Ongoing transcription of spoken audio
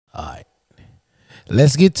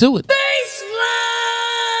Let's get to it. Baseline.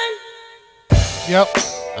 Yep.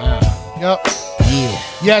 Yep. Yeah.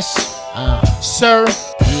 Yes. Sir.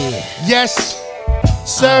 Yeah. Yes.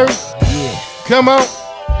 Sir. Yeah. Come on.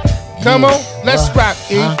 Come Yeah. on. Let's What?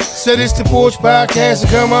 rock. Said it's the Porch Podcast.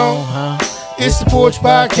 Come on. It's the Porch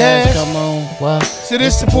Podcast. Come on. What? Said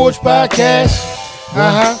it's the Porch Podcast.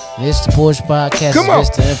 It's the Porch Podcast. Come on.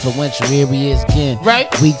 Mr. Influential. Here he is again. Right.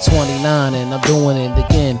 Week 29, and I'm doing it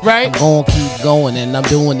again. Right. I'm going to keep going, and I'm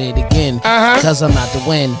doing it again. Because I'm out to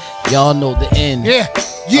win. Y'all know the end. Yeah.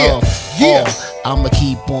 Yeah. Yeah. I'ma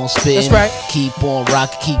keep on spitting. That's right. Keep on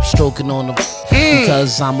rocking. Keep stroking on the.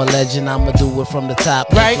 Because I'm a legend. I'ma do it from the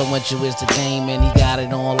top. Right. Influential is the game, and he got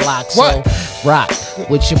it on lock. What? So rock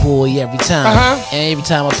with your boy every time. And every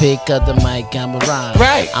time I pick up the mic, I'ma rhyme.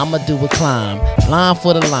 Right. I'ma do a climb. Line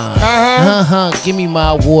for the line. Give me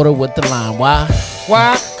my water with the lime. Why?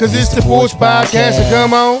 Why? Because it's the Porch Podcast. So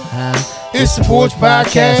come on. It's the Porch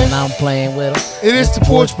Podcast. And I'm playing with them. It is the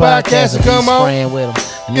Porch Podcast. So come on. Spraying with them.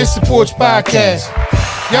 And It's the Porch Podcast.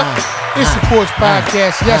 Yep. It's the Porch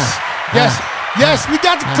Podcast. Yes. Yes. Yes. We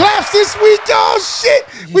got the claps this week, y'all.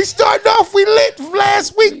 Shit. We started off, we lit from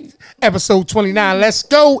last week. Episode 29. Let's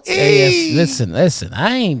go. Hey, listen.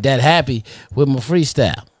 I ain't that happy with my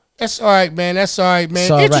freestyle. That's all right, man. That's all right, man.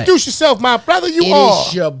 All right. Introduce yourself, my brother. You It are.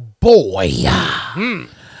 is your boy,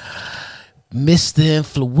 Mr.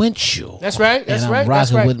 Influential. That's right. That's and right. I'm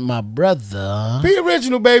That's rocking right. with my brother. Be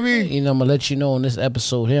original, baby. You know, I'm going to let you know in this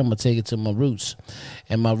episode here, I'm going to take it to my roots.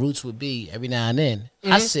 And my roots would be, every now and then,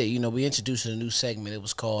 I said, you know, we introduced a new segment. It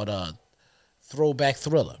was called Throwback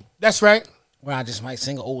Thriller, That's right. where I just might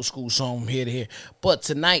sing an old school song from here to here. But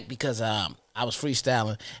tonight, because I was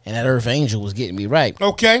freestyling and that Earth Angel was getting me right,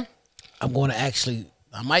 Okay. I'm going to actually,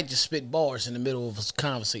 I might just spit bars in the middle of us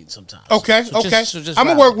conversating sometimes. Okay. So okay. just I'm going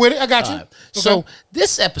ride to work with it. I got you. All right. Okay. So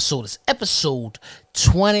this episode is episode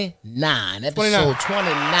 29. Episode 29.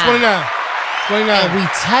 29. 29. And we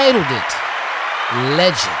titled it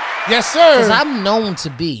Legend. Yes, sir. Because I'm known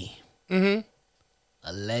to be a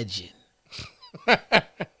legend.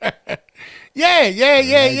 Yeah.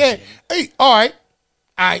 Hey, all right.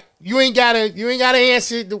 You ain't gotta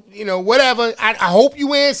answer the, whatever. I hope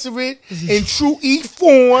you answer it in true E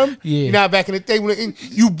form. Yeah. You know, back in the day when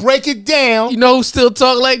you break it down. You know who still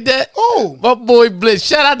talk like that? Oh, My boy Blitz.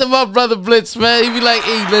 Shout out to my brother Blitz, man. He be like,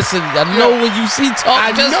 hey, listen, I know when you see talk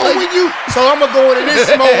I just know like when you. So I'm gonna go into this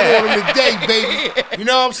mode on him today, baby. You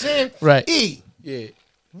know what I'm saying? Right. E. Yeah.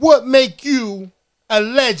 What make you a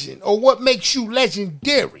legend, or what makes you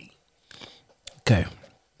legendary? Okay.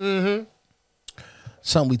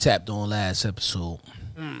 Something we tapped on last episode.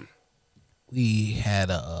 We had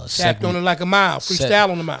a Tapped on it like a mile. Freestyle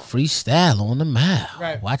on the mile. Freestyle on the mile.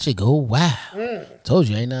 Right. Watch it go wild. Told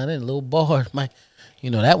you, ain't nothing in a little bar. Might,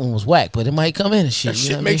 that one was whack, but it might come in and shit. That you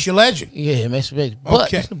shit know what makes I you legend. mean? Yeah, it makes you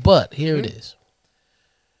but, Okay. but here it is.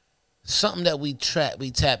 Something that we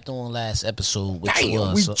tapped on last episode, which Damn,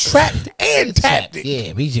 was we trapped and tapped it.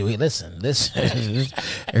 Yeah, we listen.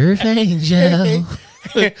 Earth Angel.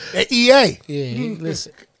 That EA. Yeah,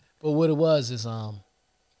 listen. But what it was is the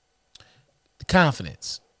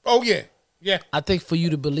confidence. Oh yeah. Yeah. I think for you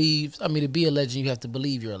to believe, to be a legend, you have to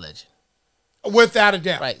believe you're a legend. Without a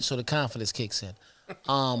doubt. Right. So the confidence kicks in.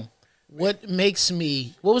 What makes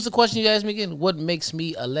me, what was the question you asked me again? What makes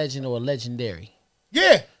me a legend or a legendary?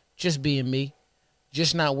 Yeah. Just being me.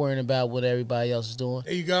 Just not worrying about what everybody else is doing.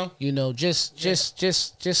 There you go. Just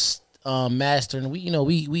mastering.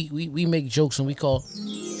 We make jokes and we call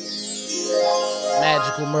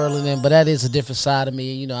magical Merlin, but that is a different side of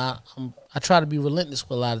me. I try to be relentless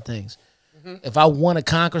with a lot of things. If I want to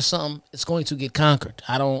conquer something, it's going to get conquered.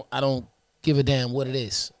 I don't give a damn what it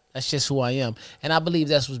is. That's just who I am, and I believe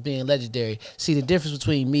that's what's being legendary. See, the difference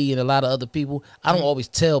between me and a lot of other people, I don't always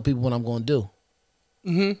tell people what I'm going to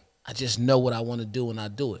do. I just know what I want to do and I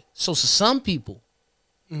do it. So to some people,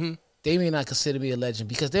 they may not consider me a legend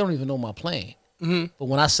because they don't even know my plan. But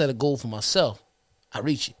when I set a goal for myself, I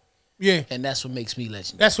reach it. Yeah. And that's what makes me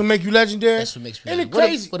legendary. That's what make you legendary? That's what makes me Ain't legendary. it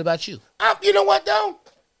crazy? What about you? You know what, though?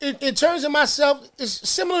 In terms of myself, it's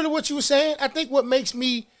similar to what you were saying. I think what makes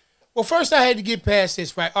me... Well, first I had to get past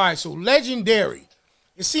this, right? All right, so legendary.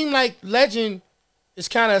 It seemed like legend is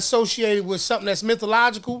kind of associated with something that's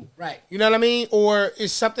mythological. Right. You know what I mean? Or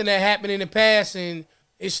it's something that happened in the past and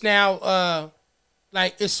it's now...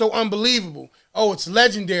 it's so unbelievable. Oh, it's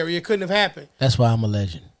legendary. It couldn't have happened. That's why I'm a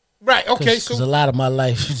legend. Right, okay. Because So a lot of my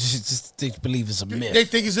life, just they believe it's a myth. they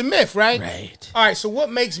think it's a myth, right? Right. All right, so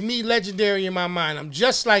what makes me legendary in my mind? I'm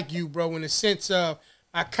just like you, bro, in the sense of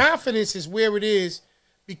my confidence is where it is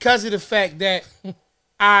because of the fact that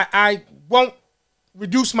I won't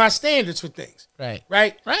reduce my standards for things. Right.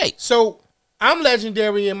 Right? Right. So I'm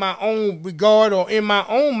legendary in my own regard or in my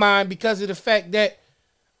own mind because of the fact that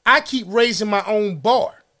I keep raising my own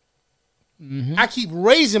bar. I keep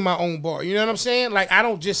raising my own bar. You know what I'm saying? Like, I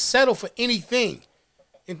don't just settle for anything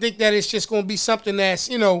and think that it's just going to be something that's,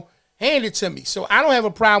 handed to me. So I don't have a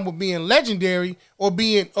problem with being legendary or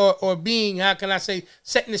being, how can I say,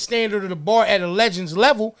 setting the standard of the bar at a legend's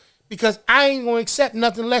level, because I ain't going to accept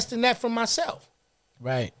nothing less than that from myself.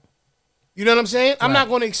 Right. You know what I'm saying? I'm Right. not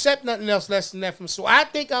going to accept nothing else less than that from. So I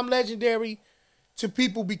think I'm legendary to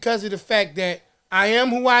people because of the fact that I am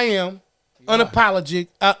who I am,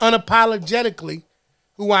 unapologetically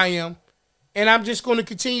who I am, and I'm just going to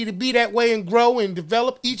continue to be that way and grow and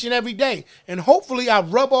develop each and every day. And hopefully I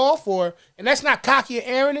rub off, and that's not cocky or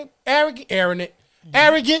arrogant,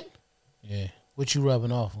 Yeah. What you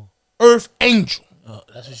rubbing off on? earth angel. Oh,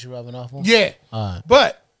 that's what you rubbing off on? Yeah. All right.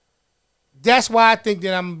 But that's why I think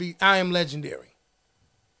that I am legendary.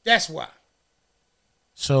 That's why.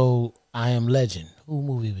 So, I Am Legend. Who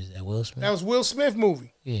movie was that? Will Smith? That was Will Smith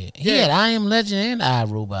movie. Yeah. He Yeah. had I Am Legend and I,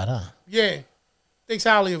 Robot, huh? Yeah. Thinks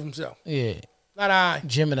highly of himself. Yeah. Not I.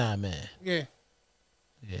 Gemini Man. Yeah.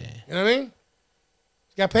 Yeah. You know what I mean?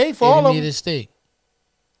 He got paid for all of Enemy of them. the State.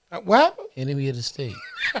 What happened? Enemy of the State.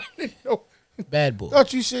 I didn't know. Bad Boy.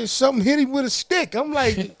 Thought you said something hit him with a stick. I'm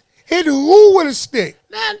like, hit who with a stick?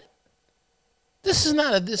 Nah, this is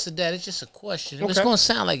not a this or that. It's just a question. It's Okay. going to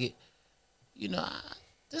sound like it.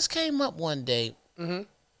 This came up one day, Mm-hmm.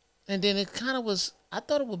 and then it kind of was, I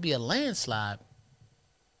thought it would be a landslide.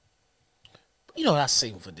 I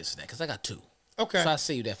save them for this or that, because I got two. Okay. So I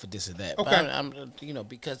save that for this or that. Okay. But I'm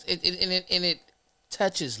because it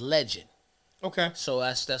touches legend. Okay. So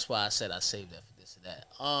that's why I said I saved that for this or that.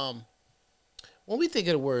 When we think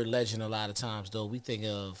of the word legend, a lot of times though, we think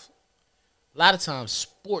of a lot of times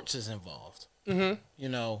sports is involved.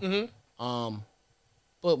 Mm-hmm.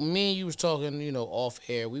 But me and you was talking, off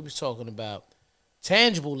air. We was talking about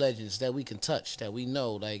tangible legends that we can touch, that we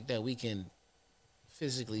know, like that we can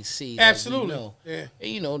physically see. that we Absolutely. know. Yeah.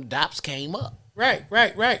 And, Dops came up. Right.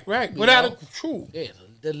 You Without know? a true. Yeah,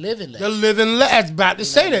 the living The legend. living legend. I was about to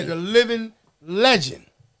say what I that. The living legend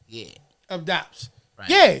Yeah. of Dops.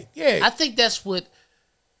 Right. Yeah. I think that's what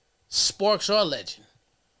sparks our legend.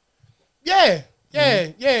 Yeah.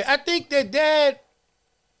 I think that Dad,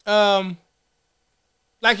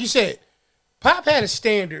 like you said, Pop had a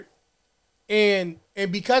standard, and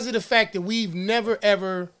because of the fact that we've never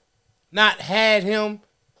ever not had him,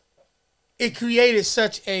 it created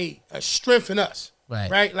such a strength in us.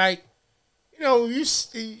 Right. Like,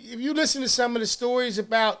 if you listen to some of the stories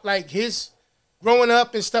about like his growing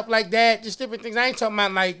up and stuff like that, just different things. I ain't talking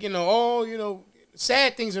about like,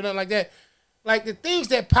 sad things or nothing like that. Like the things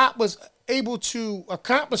that Pop was able to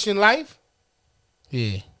accomplish in life,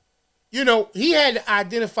 Yeah. he had to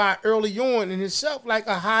identify early on in himself like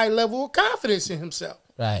a high level of confidence in himself.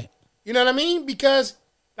 Right. You know what I mean? Because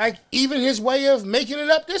like even his way of making it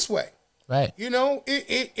up this way, Right.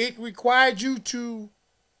 it required you to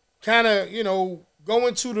kind of, go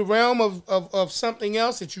into the realm of something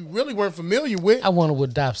else that you really weren't familiar with. I wonder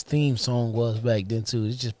what Dop's theme song was back then too.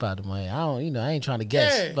 It's just part of my head. I ain't trying to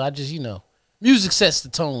guess, Yeah. but I just, music sets the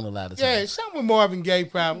tone a lot of Yeah, times. something with Marvin Gaye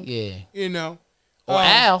probably. Yeah. Or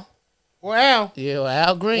Al. Or Al. Yeah, or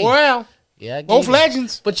Al Green. Or Al. Yeah, I get Both it.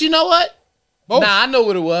 legends. But you know what? Both. Nah, I know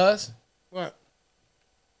what it was. What?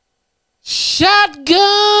 Shotgun,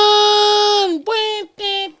 wah,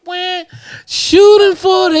 wah, wah, shooting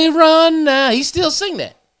for they run now. He still sing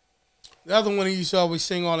that. The other one he used to always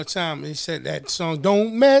sing all the time. He said that song,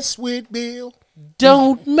 "Don't mess with Bill."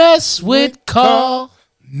 Don't mess with Carl.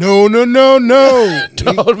 No. Don't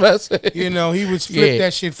mess with He would flip Yeah.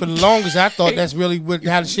 that shit for the longest. I thought that's really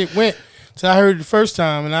how the shit went. So I heard it the first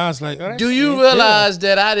time, and I was like, oh, that Do shit you ain't realize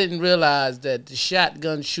that I didn't realize that the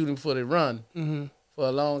shotgun shooting for the run Mm-hmm. for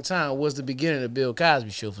a long time was the beginning of the Bill Cosby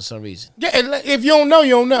show for some reason? Yeah, and if you don't know,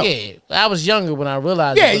 you don't know. Yeah, I was younger when I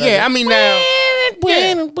realized. Yeah, it, but yeah. I mean, now.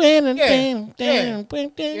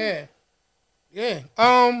 Yeah.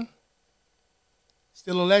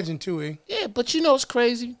 Still a legend too, eh? Yeah, but it's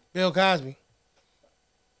crazy. Bill Cosby.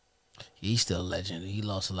 He's still a legend. He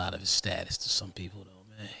lost a lot of his status to some people, though,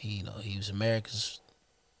 man. He was America's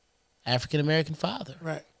African American father.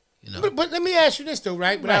 Right. But let me ask you this though,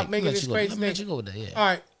 right? Without making this crazy Let me let thing. you go with that. Yeah. All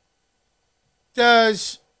right.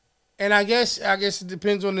 And I guess it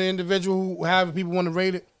depends on the individual, however people want to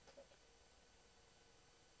rate it.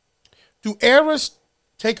 Do eras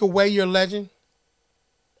take away your legend?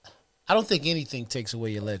 I don't think anything takes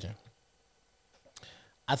away your legend.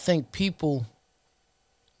 I think people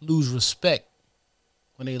lose respect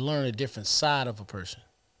when they learn a different side of a person.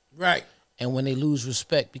 Right. And when they lose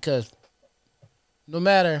respect, because no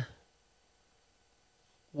matter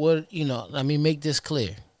what, let me make this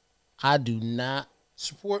clear. I do not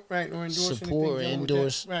support, right, or endorse support or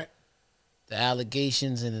endorse right. the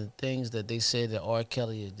allegations and the things that they say that R.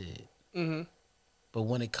 Kelly did. Mm-hmm. But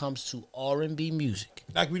when it comes to R&B music,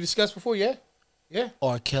 like we discussed before, yeah.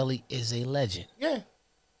 R. Kelly is a legend. Yeah.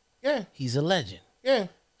 He's a legend. Yeah.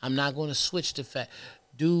 I'm not going to switch the fact.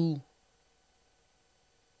 Do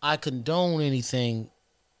I condone anything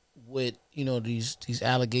with these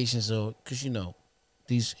allegations, or because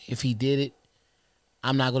these, if he did it,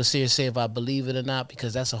 I'm not going to sit here and say if I believe it or not,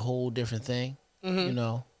 because that's a whole different thing.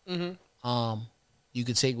 You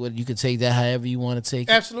could take that however you want to take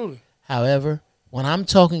it. Absolutely. However, when I'm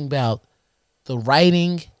talking about the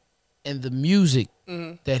writing and the music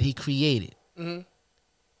that he created,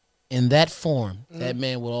 in that form, that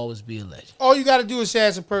man will always be a legend. All you got to do is say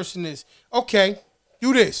as a person is, okay,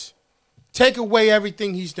 do this. Take away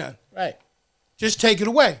everything he's done. Right. Just take it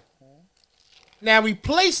away. Now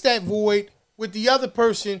replace that void with the other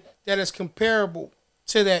person that is comparable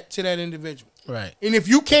to that individual. Right. And if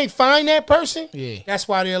you can't find that person, that's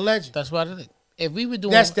why they're a legend. That's why if we were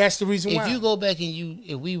doing that's the reason why. If you go back and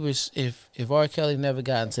if R. Kelly never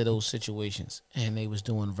got into those situations and they was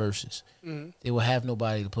doing verses, they would have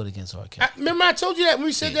nobody to put against R. Kelly. Remember I told you that when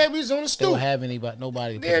we said that we was on the stoop. They would have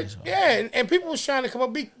nobody to put against R. Yeah, and people was trying to come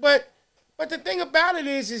up but the thing about it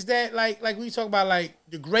is that like we talk about like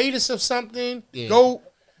the greatest of something, GOAT,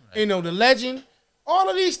 right. The legend, all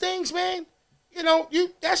of these things, man,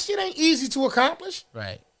 that shit ain't easy to accomplish.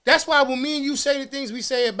 Right. That's why when me and you say the things we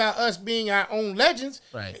say about us being our own legends,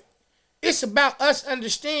 right, it's about us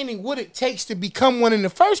understanding what it takes to become one in the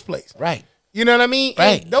first place. Right. You know what I mean?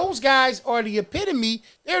 Right. And those guys are the epitome.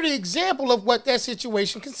 They're the example of what that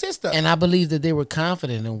situation consists of. And I believe that they were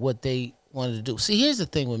confident in what they wanted to do. See, here's the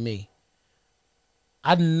thing with me.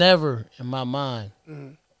 I never, in my mind,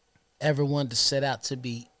 ever wanted to set out to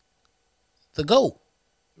be the GOAT.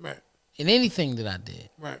 Right. In anything that I did.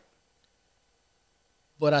 Right.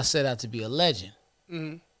 But I set out to be a legend.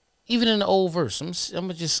 Mm-hmm. Even in the old verse, I'm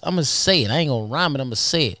gonna say it. I ain't gonna rhyme it. I'm gonna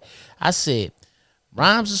say it. I said,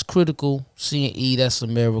 rhymes is critical. Seeing E, that's a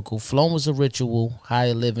miracle. Flow is a ritual.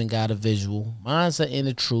 Higher living got a visual. Minds are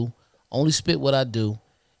inner true. Only spit what I do.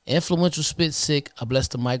 Influential spit sick. I bless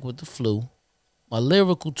the mic with the flu. My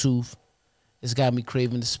lyrical tooth has got me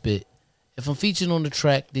craving to spit. If I'm featured on the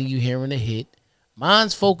track, then you hearing a hit.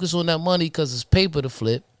 Mine's focused on that money because it's paper to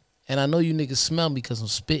flip. And I know you niggas smell me because I'm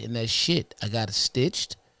spitting that shit. I got it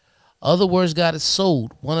stitched. Other words got it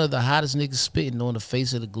sold. One of the hottest niggas spitting on the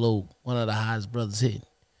face of the globe. One of the hottest brothers hitting.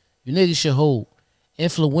 You niggas should hold.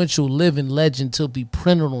 Influential living legend till be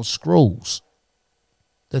printed on scrolls.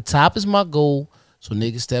 The top is my goal, so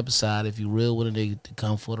niggas step aside if you real with a nigga to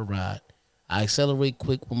come for the ride. I accelerate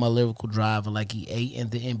quick with my lyrical drive, and like EA in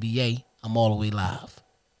the NBA, I'm all the way live.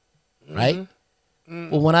 Right? Mm-hmm.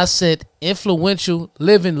 But when I said influential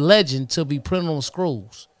living legend to be printed on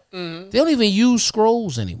scrolls, they don't even use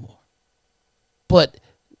scrolls anymore. But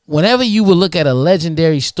whenever you would look at a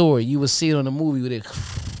legendary story, you would see it on the movie with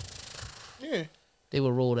it. They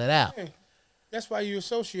would roll that out. Yeah. That's why you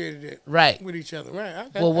associated it with each other.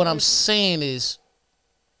 Right. Well, what I'm saying is,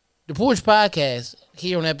 the Porch Podcast,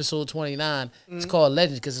 here on episode 29, it's called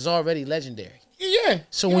Legends because it's already legendary. Yeah.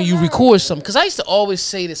 So when you record something, because I used to always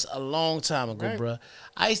say this a long time ago, bruh.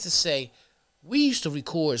 I used to say, we used to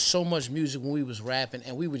record so much music when we was rapping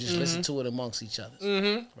and we would just listen to it amongst each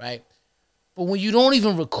other. Right? But when you don't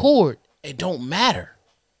even record, it don't matter.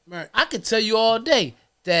 Right. I could tell you all day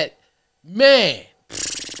that, man,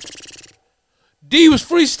 D was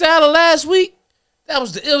freestyling last week. That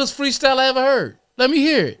was the illest freestyle I ever heard. Let me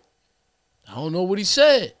hear it. I don't know what he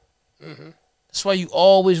said. That's why you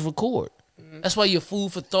always record. That's why you're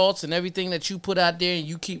food for thoughts and everything that you put out there and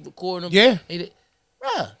you keep recording them. Yeah.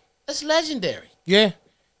 Bruh, that's legendary. Yeah.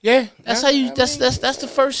 Yeah. That's that's the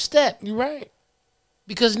first step. You're right.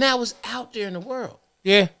 Because now it's out there in the world.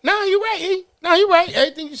 Yeah. No, you're right, E. No, you're right.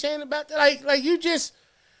 Everything you're saying about that, like you just,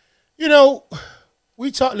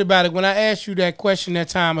 we talked about it when I asked you that question that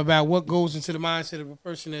time about what goes into the mindset of a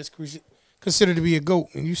person that's considered to be a GOAT,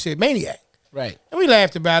 and you said maniac. Right. And we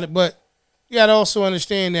laughed about it, but you got to also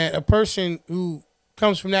understand that a person who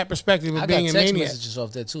comes from that perspective of being a maniac. I got text messages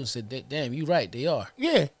off that too and said, damn, you right, they are.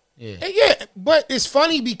 Yeah. Yeah. But it's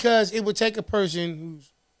funny because it would take a person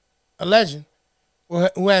who's a legend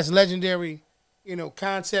or who has legendary,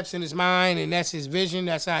 concepts in his mind, and that's his vision,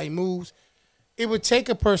 that's how he moves. It would take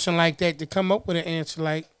a person like that to come up with an answer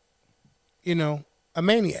like, a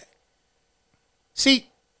maniac. See,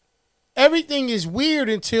 everything is weird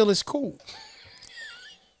until it's cool.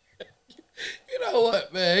 You know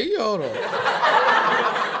what, man? You hold on.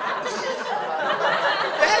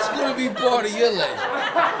 That's gonna be part of your legend.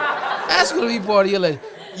 That's gonna be part of your legend.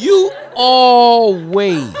 You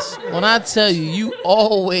always, when I tell you, you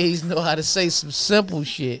always know how to say some simple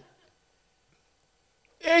shit.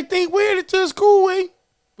 Everything weird until it's cool, eh?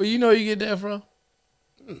 But you know where you get that from?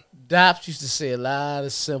 Dops used to say a lot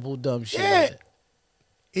of simple, dumb shit. Yeah. Like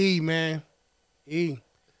that. Man.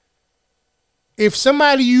 If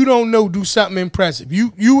somebody you don't know do something impressive,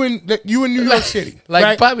 you in New York City, Like,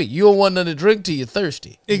 right? Bobby, you don't want nothing to drink till you're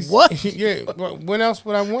thirsty. What? Yeah. When else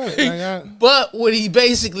would I want it? But what he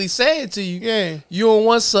basically saying to you, Yeah. you don't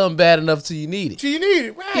want something bad enough till you need it. So you need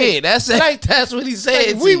it, right? Yeah, that's that's what he's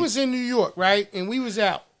saying. Like, we was in New York, right? And we was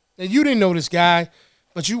out. And you didn't know this guy,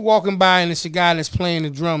 but you walking by and it's a guy that's playing the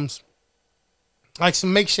drums. Like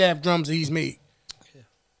some makeshift drums that he's made. Yeah.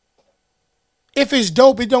 If it's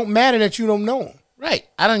dope, it don't matter that you don't know him. Right.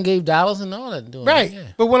 I done gave dollars and all that doing Right. it. Yeah.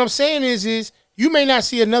 But what I'm saying is you may not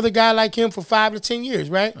see another guy like him for 5 to 10 years,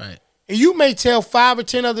 right? Right. And you may tell 5 or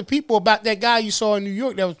 10 other people about that guy you saw in New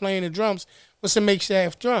York that was playing the drums with some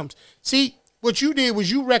makeshift drums. See, what you did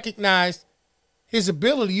was you recognized his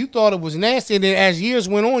ability. You thought it was nasty. And then as years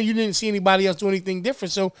went on, you didn't see anybody else do anything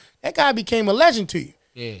different. So that guy became a legend to you.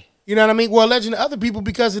 Yeah. You know what I mean? Well, a legend to other people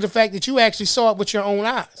because of the fact that you actually saw it with your own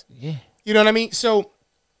eyes. Yeah. You know what I mean? So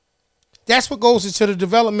that's what goes into the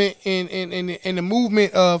development and the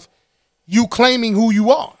movement of you claiming who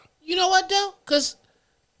you are. You know what, though? Because,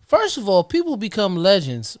 first of all, people become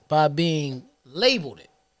legends by being labeled it.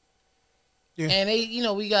 Yeah.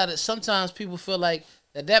 And we got to, sometimes people feel like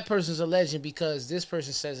that person's a legend because this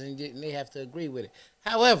person says it and they have to agree with it.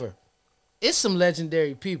 However, it's some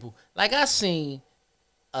legendary people. Like I seen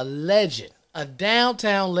a legend, a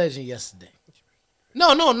downtown legend yesterday.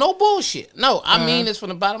 No bullshit. No, I mean this from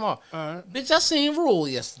the bottom of my heart. Bitch, I seen Rule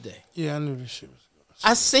yesterday. Yeah, I knew this shit was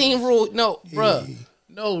going I seen Rule. No, bruh.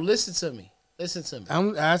 No, listen to me. That's what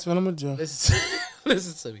I'm going to do. Listen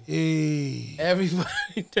to me. Hey. Everybody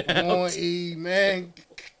down. Come on, E, man.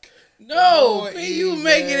 No, Come on, you E,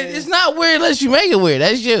 making man. it. It's not weird unless you make it weird.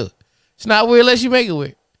 That's you. It's not weird unless you make it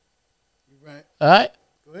weird. You're right. All right?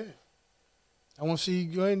 Go ahead. I want to see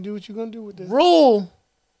you go ahead and do what you're going to do with this. Rule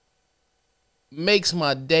makes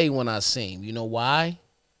my day when I see him. You know why?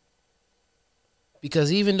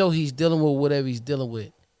 Because even though he's dealing with whatever he's dealing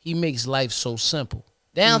with, he makes life so simple.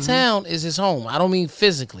 Downtown is his home. I don't mean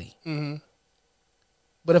physically. Mm-hmm.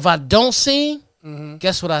 But if I don't see him,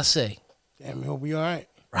 guess what I say? Damn, I hope we all right.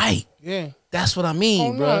 Right. Yeah. That's what I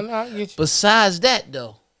mean, bro. No, I get you. Besides that,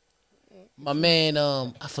 though, my man,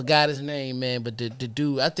 I forgot his name, man, but the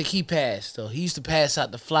dude, I think he passed, though. He used to pass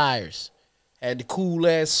out the flyers. Had the cool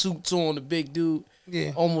ass suits on, the big dude.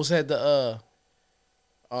 Yeah. Almost had the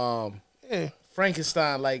Yeah.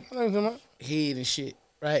 Frankenstein like I know what you're talking about. head and shit,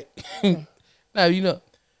 right? Now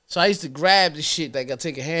so I used to grab the shit, like I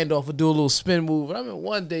take a hand off and do a little spin move. And I remember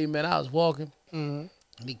one day, man, I was walking, and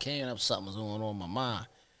he came up, something was going on in my mind,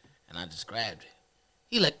 and I just grabbed it.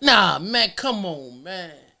 He like, nah, man, come on,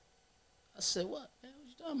 man. I said, what, man? What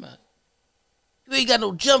you talking about? You ain't got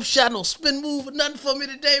no jump shot, no spin move, or nothing for me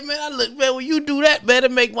today, man. I look, man, when you do that, man,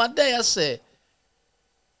 it make my day. I said,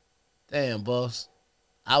 damn, boss.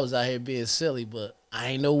 I was out here being silly, but I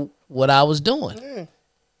ain't know what I was doing. Yeah.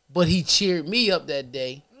 But he cheered me up that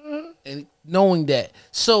day, and knowing that.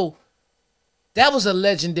 So that was a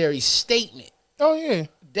legendary statement. Oh, yeah.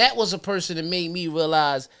 That was a person that made me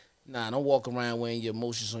realize, nah, don't walk around wearing your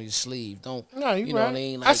emotions on your sleeve. Don't, No, you know right. what I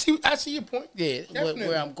mean? I see your point. Yeah, Definitely.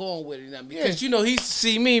 where I'm going with it now. Because, he used to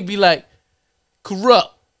see me and be like,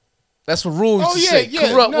 corrupt. That's what Rule used to say.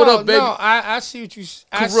 Corrupt, No, what up, baby? No, I see what you.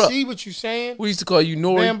 I Corrupt. see what you're saying. We used to call you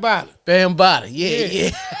Nori. Bambada. Bambada. Yeah.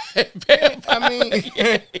 Bambada. I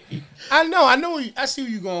mean, I know. I see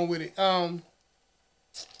where you're going with it.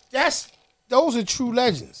 Those are true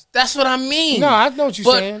legends. That's what I mean. No, I know what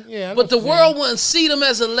you're saying. Yeah, I know but what the you're world saying. wouldn't see them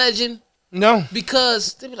as a legend No.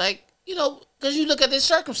 because they be like, because you look at their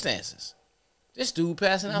circumstances. This dude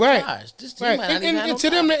passing out Right. flyers. This dude Right. might not even have And no to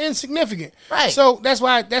them, flowers. they're insignificant. Right. So that's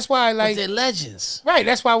why But like they're legends. right.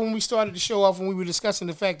 That's why when we started the show off, when we were discussing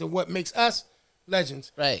the fact of what makes us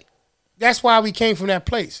legends, Right. that's why we came from that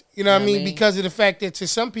place. You know what I mean? mean? Because of the fact that to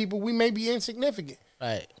some people we may be insignificant,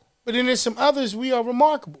 Right. but then there's some others we are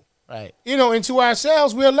remarkable. Right. And to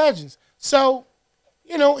ourselves we're legends. So,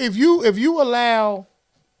 if you allow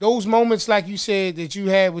those moments like you said that you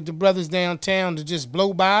had with the brothers downtown to just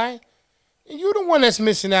blow by, and you're the one that's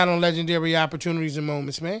missing out on legendary opportunities and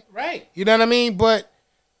moments, man. Right. You know what I mean? But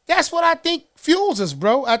that's what I think fuels us,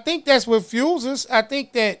 bro. I think that's what fuels us. I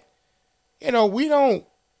think that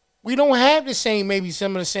we don't have the same, maybe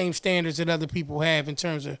some of the same standards that other people have in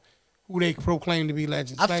terms of who they proclaim to be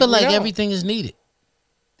legends. I feel like everything is needed.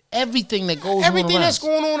 Everything that goes everything on that's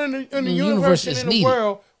going on in the universe and in the needed.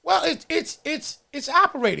 world. Well, it's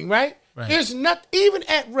operating, right? There's not even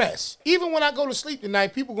at rest. Even when I go to sleep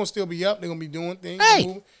tonight, people gonna still be up. They're gonna be doing things. Right.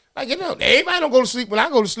 Moving. Like everybody don't go to sleep when I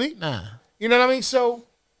go to sleep. Nah. You know what I mean? So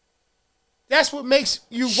that's what makes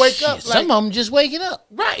you wake up. Like, some of them just waking up.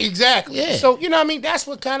 Right, exactly. Yeah. So, you know what I mean? That's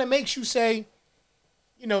what kind of makes you say,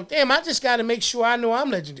 damn, I just got to make sure I know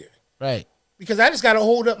I'm legendary. Right. Because I just got to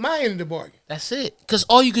hold up my end of the bargain. That's it. Because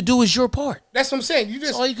all you could do is your part. That's what I'm saying.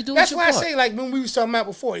 That's all you could do That's is why your I part. say, like, when we was talking about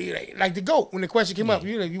before, like the GOAT, when the question came up,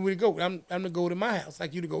 you were the GOAT. I'm the GOAT in my house,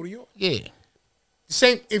 like you the GOAT of yours. Yeah. The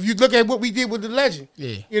same, if you look at what we did with the legend.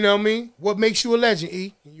 Yeah. You know what I mean? What makes you a legend,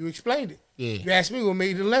 E? And you explained it. Yeah. You asked me what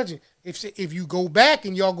made you a legend. If you go back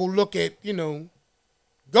and y'all go look at, the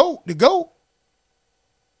GOAT,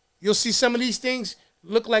 you'll see some of these things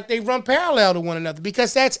look like they run parallel to one another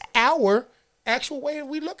because that's our actual way of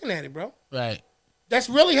we looking at it, bro. Right. That's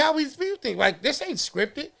really how we view things. Like, this ain't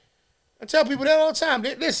scripted. I tell people that all the time.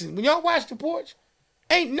 Listen, when y'all watch The Porch,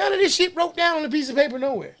 ain't none of this shit wrote down on a piece of paper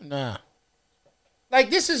nowhere. Nah. Like,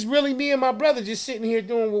 this is really me and my brother just sitting here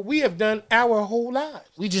doing what we have done our whole lives.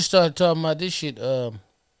 We just started talking about this shit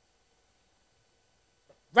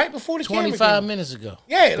Right before the camera 25 minutes ago.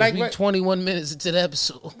 Yeah, like we 21 minutes into the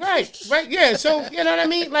episode. Right, yeah. So, you know what I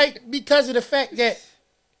mean? Like, because of the fact that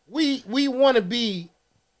we want to be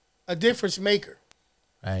a difference maker.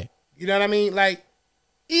 Right. You know what I mean? Like,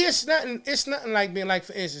 it's nothing like being, like,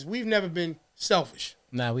 for instance, we've never been selfish.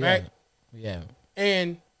 Nah, we right? haven't. We haven't.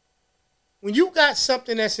 And when you got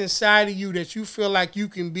something that's inside of you that you feel like you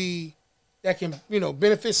can be, that can,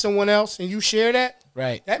 benefit someone else, and you share that,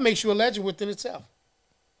 Right. that makes you a legend within itself.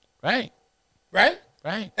 Right. Right?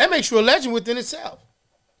 Right. That makes you a legend within itself.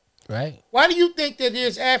 Right. Why do you think that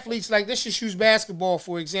there's athletes, like, let's just use basketball,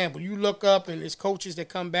 for example. You look up and there's coaches that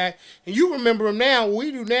come back, and you remember them now. What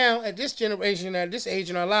we do now at this generation, at this age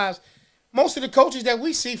in our lives, most of the coaches that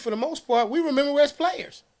we see, for the most part, we remember as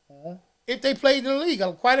players. Mm-hmm. If they played in the league,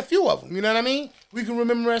 quite a few of them, you know what I mean? We can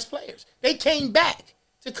remember as players. They came back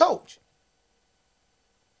to coach.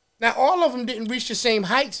 Now, all of them didn't reach the same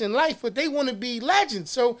heights in life, but they want to be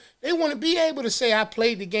legends. So they want to be able to say, I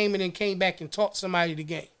played the game and then came back and taught somebody the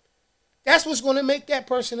game. That's what's going to make that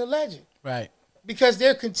person a legend. Right. Because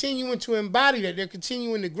they're continuing to embody that. They're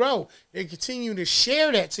continuing to grow. They continue to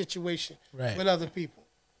share that situation with other people.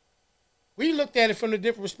 We looked at it from a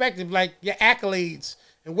different perspective, like your accolades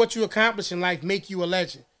and what you accomplish in life make you a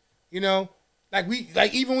legend. Like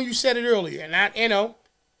even when you said it earlier, and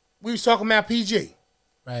we was talking about PG.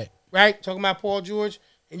 Right? Talking about Paul George,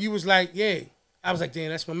 and you was like, yeah. I was like,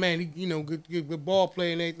 damn, that's my man. He, good ball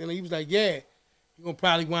player and everything. And he was like, yeah. You're going to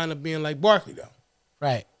probably wind up being like Barkley, though.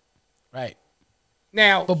 Right.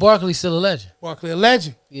 Now. But Barkley's still a legend. Barkley a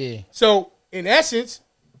legend. Yeah. So, in essence,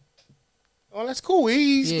 that's cool.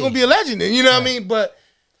 He's going to be a legend then, you know what I mean? But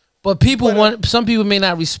some people may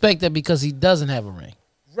not respect that because he doesn't have a ring.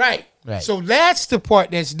 Right. So, that's the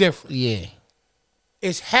part that's different. Yeah.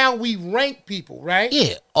 It's how we rank people, right?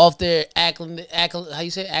 Yeah, off their how you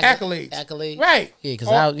say accolades. Accolades. Right. Yeah, because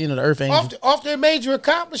the Earth Angel. Off their major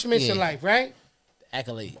accomplishments in life, right?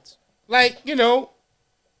 Accolades. Like,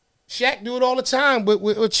 Shaq do it all the time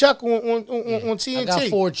with Chuck on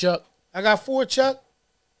TNT. I got 4 Chuck.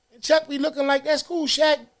 And Chuck be looking like, that's cool,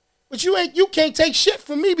 Shaq. But you can't take shit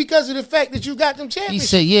from me because of the fact that you got them championships.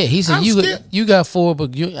 He said you got 4,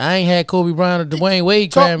 but I ain't had Kobe Bryant or Dwayne Wade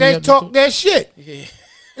carrying me up. Talk that shit. Yeah.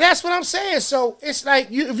 That's what I'm saying. So it's like,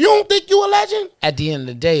 if you don't think you a legend, at the end of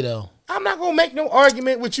the day, though, I'm not gonna make no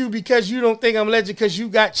argument with you because you don't think I'm a legend because you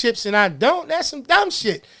got chips and I don't. That's some dumb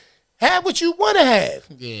shit. Have what you want to have.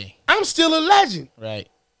 Yeah. I'm still a legend. Right.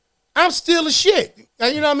 I'm still a shit.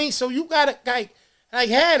 You know what I mean? So you gotta like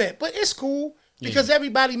have that. But it's cool. Because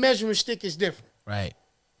everybody measuring stick is different. Right.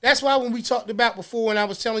 That's why when we talked about before, and I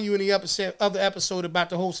was telling you in the other episode about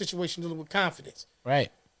the whole situation dealing with confidence. Right.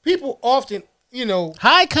 People often,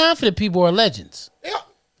 high confident people are legends.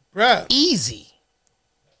 Bruh. Easy.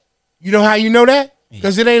 You know how you know that?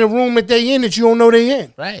 Because it ain't a room that they in that you don't know they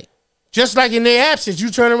in. Right. Just like in their absence, you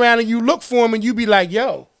turn around and you look for them and you be like,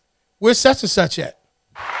 yo, where's such and such at?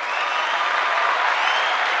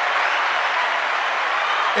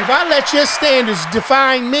 If I let your standards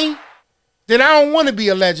define me, then I don't want to be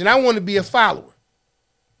a legend. I want to be a follower.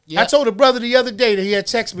 Yep. I told a brother the other day that he had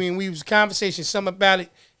texted me and we was conversation, something about it.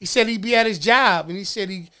 He said he'd be at his job and he said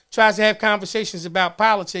he tries to have conversations about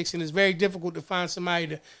politics and it's very difficult to find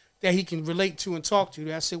somebody that he can relate to and talk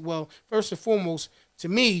to. I said, well, first and foremost, to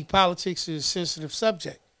me, politics is a sensitive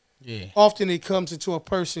subject. Yeah. Often it comes into a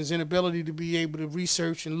person's inability to be able to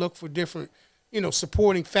research and look for different,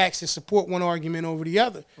 supporting facts to support one argument over the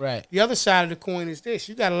other. Right. The other side of the coin is this.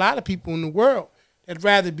 You got a lot of people in the world that'd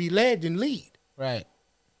rather be led than lead. Right.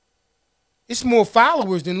 It's more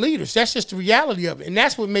followers than leaders. That's just the reality of it. And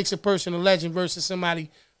that's what makes a person a legend versus somebody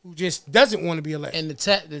who just doesn't want to be a legend.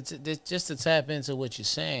 And just to tap into what you're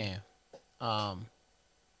saying,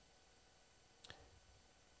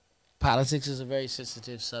 politics is a very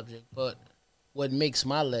sensitive subject, but what makes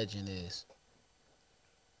my legend is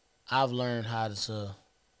I've learned how to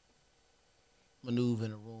maneuver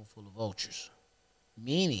in a room full of vultures.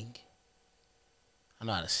 Meaning, I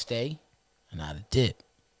know how to stay, I know how to dip.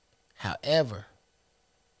 However,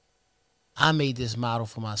 I made this model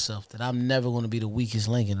for myself that I'm never going to be the weakest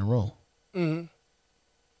link in the room.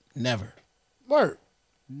 Mm-hmm. Never. Word.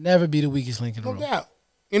 Never be the weakest link in the room. No doubt.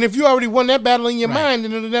 And if you already won that battle in your Right. mind,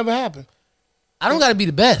 then it'll never happen. I don't got to be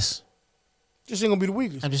the best. Just ain't gonna be the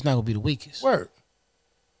weakest. I'm just not going to be the weakest. Word.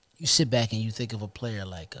 You sit back and you think of a player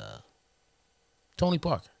like Tony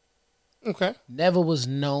Parker. Okay. Never was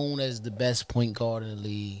known as the best point guard in the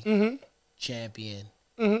league. Mm-hmm. Champion.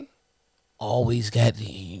 Mm-hmm. Always got,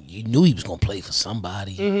 you knew he was going to play for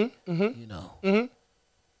somebody. Mm-hmm. Mm-hmm. You know. Mm-hmm.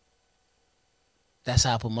 That's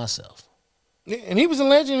how I put myself. Yeah, and he was a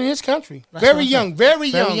legend in his country. That's what Very I'm young, saying.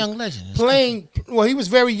 very Very young. young legend. in his Playing, well, he was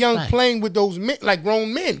very young Right. playing with those men, like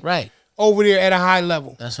grown men. Right. Over there at a high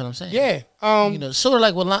level. That's what I'm saying. Yeah. You know, sort of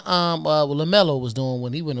like what LaMelo was doing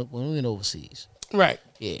when we went overseas. Right.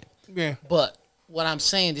 Yeah. Yeah. But what I'm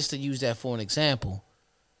saying, just to use that for an example,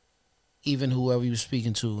 even whoever you were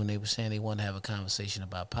speaking to when they were saying they want to have a conversation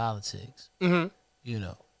about politics, Mm-hmm. you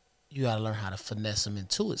know, you got to learn how to finesse them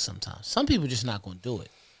into it sometimes. Some people just not going to do it.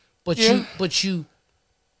 But Yeah. you,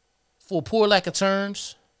 for poor lack of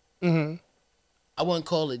terms, Mm-hmm. I wouldn't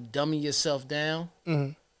call it dumbing yourself down,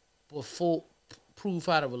 Mm-hmm. but prove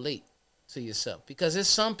how to relate to yourself. Because there's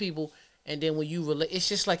some people, and then when you relate, it's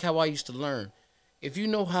just like how I used to learn. If you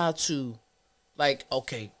know how to, like,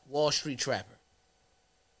 okay, Wall Street Trapper.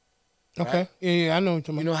 Okay. Right? Yeah, I know what you're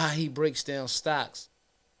talking You about. know how he breaks down stocks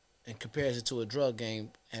and compares it to a drug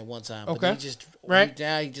game at one time. Okay. But he just, Right.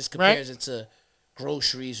 now he just compares it to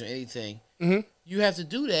groceries or anything. Mm-hmm. You have to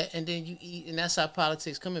do that, and then you eat, and that's how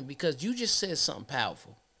politics come in, because you just said something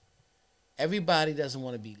powerful. Everybody doesn't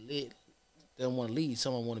want to be led, doesn't want to lead.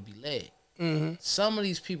 Someone want to be led. Mm-hmm. Some of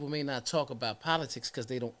these people may not talk about politics because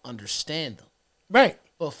they don't understand them. Right.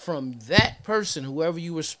 But from that person, whoever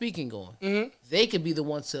you were speaking on, Mm-hmm. they could be the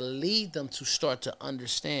ones to lead them to start to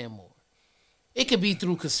understand more. It could be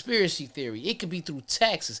through conspiracy theory. It could be through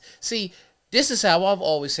taxes. See, this is how I've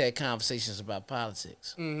always had conversations about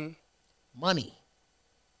politics. Mm-hmm. Money.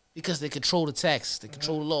 Because they control the taxes. They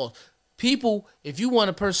control the laws. People, if you want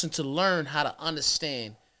a person to learn how to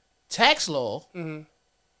understand tax law, Mm-hmm.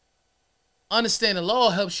 understand the law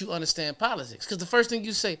helps you understand politics. Because the first thing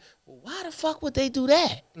you say, well, why the fuck would they do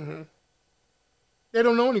that? Mm-hmm. They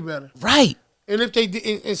don't know any better. Right. And if they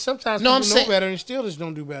did, and sometimes No, people I'm know saying- better and still just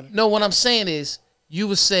don't do better. No, what I'm saying is, you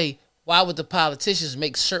would say, why would the politicians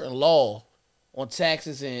make certain law on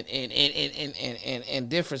taxes and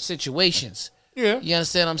different situations? Yeah. You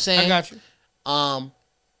understand what I'm saying? I got you.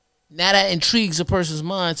 Now that intrigues a person's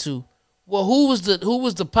mind to, well, who was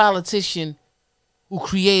the politician who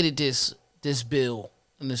created this bill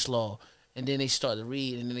and this law? And then they start to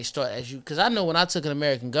read, and then they start because I know when I took an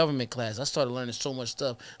American government class, I started learning so much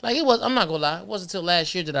stuff. Like I'm not gonna lie, it wasn't until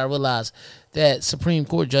last year that I realized that Supreme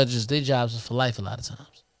Court judges, their jobs is for life a lot of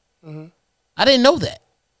times. Mm-hmm. I didn't know that.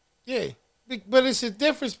 Yeah. But it's a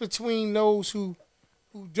difference between those who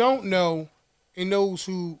don't know and those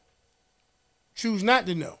who choose not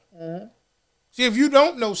to know. Mm-hmm. See, if you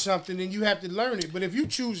don't know something, then you have to learn it. But if you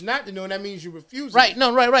choose not to know, that means you refuse Right? it.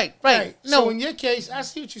 No. Right. Right. No. So in your case, I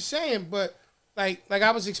see what you're saying, but like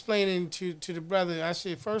I was explaining to the brother, I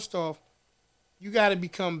said, first off, you got to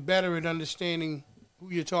become better at understanding who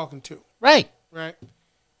you're talking to. Right. Right.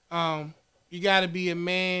 You got to be a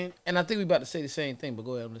man And I think we about to say the same thing, but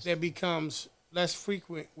go ahead. Listen. that becomes less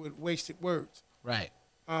frequent with wasted words. Right.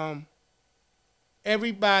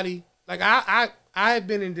 Everybody, like I have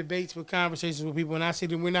been in debates with conversations with people, and I say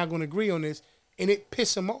that we're not going to agree on this, and it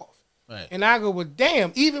piss them off. Right. And I go, well,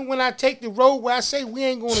 damn, even when I take the road where I say we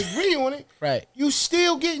ain't going to agree on it, Right. you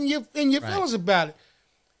still getting your Right. feelings about it.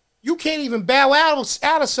 You can't even bow out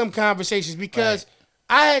of some conversations because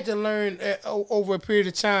I had to learn over a period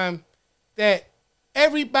of time that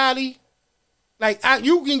everybody, like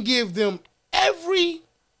you can give them every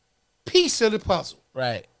piece of the puzzle,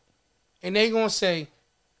 Right. and they gonna say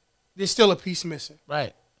there's still a piece missing.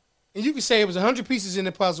 Right. And you can say it was 100 pieces in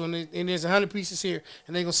the puzzle, and there's 100 pieces here,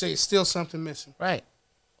 and they're gonna say it's still something missing. Right.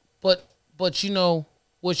 But you know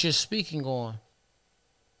what you're speaking on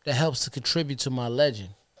that helps to contribute to my legend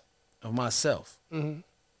of myself.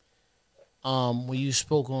 Mm-hmm. When you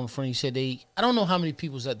spoke on front, you said I don't know how many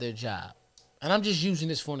people's at their job, and I'm just using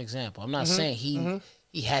this for an example. I'm not saying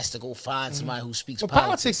he has to go find somebody who speaks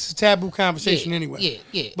Politics is a taboo conversation anyway.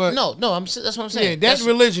 Yeah. But no, that's what I'm saying. Yeah,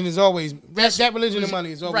 religion is always that religion and money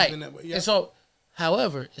has always been that way. Yeah. And so,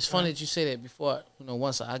 however, it's funny that you say that before.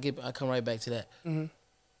 Once I come right back to that. Mm-hmm.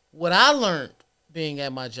 What I learned being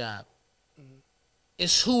at my job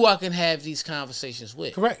is who I can have these conversations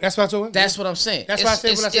with. Correct. That's what I told him. That's what I'm saying. That's what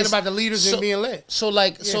I said about the leaders and being led. So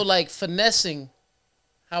like finessing,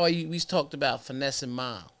 we talked about finessing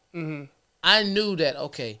mom. Mm-hmm. I knew that,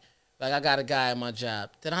 okay, like I got a guy at my job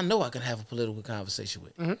that I know I can have a political conversation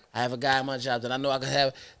with. Mm-hmm. I have a guy at my job that I know I can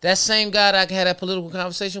have, that same guy that I can have that political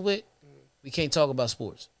conversation with, we can't talk about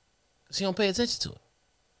sports because he don't pay attention to it.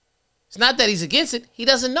 It's not that he's against it. He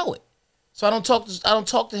doesn't know it. So I don't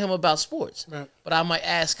talk to him about sports. Right. But I might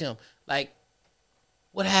ask him, like,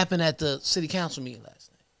 what happened at the city council meeting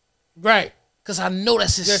last night? Right. Because I know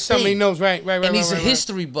that's his There's thing. somebody knows, right. And he's a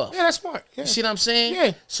history buff. Yeah, that's smart. Yeah. You see what I'm saying?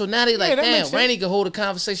 Yeah. So now they like, that makes damn, sense. Randy can hold a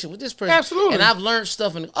conversation with this person. Absolutely. And I've learned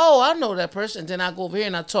stuff, and I know that person. And then I go over here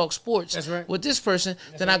and I talk sports That's right. with this person.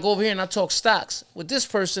 Then I go over here and I talk stocks with this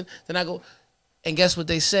person. Then I go, and guess what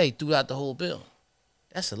they say throughout the whole bill?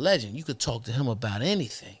 That's a legend. You could talk to him about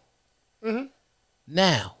anything. Mm-hmm.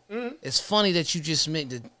 Now, it's funny that you just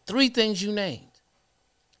mentioned the 3 things you named.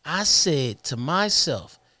 I said to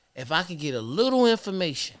myself, if I could get a little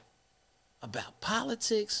information about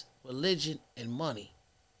politics, religion, and money,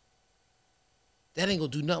 that ain't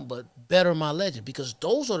gonna do nothing but better my legend, because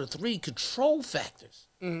those are the 3 control factors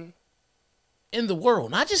in the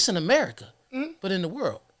world, not just in America, but in the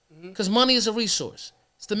world. Because money is a resource.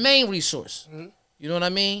 It's the main resource. You know what I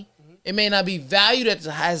mean? It may not be valued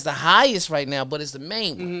as the highest right now, but it's the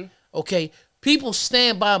main one. Okay? People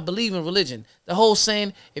stand by and believe in religion. The whole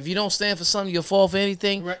saying, if you don't stand for something, you'll fall for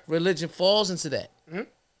anything. Right. Religion falls into that.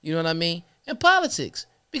 You know what I mean? And politics,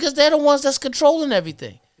 because they're the ones that's controlling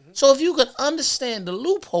everything. So if you could understand the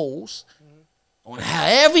loopholes on how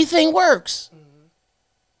everything works,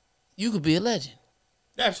 you could be a legend.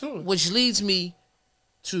 Absolutely. Which leads me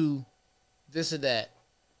to this or that.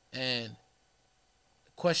 And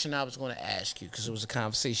the question I was going to ask you, because it was a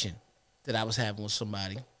conversation that I was having with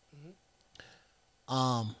somebody.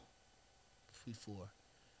 3, 4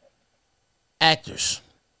 actors.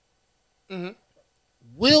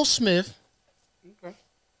 Will Smith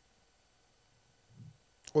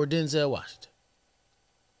or Denzel Washington.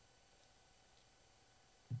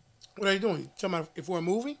 What are you doing? You talking about if we're a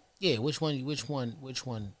movie? Yeah, which one you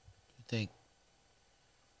think?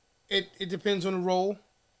 It depends on the role.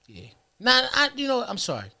 Yeah. Now, I'm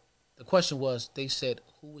sorry. The question was, they said,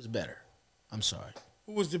 who was better? I'm sorry.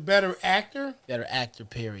 Who was the better actor? Better actor,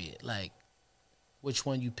 period. Like, which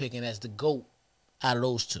one you picking as the GOAT out of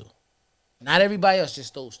those 2? Not everybody else,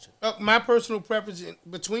 just those 2. My personal preference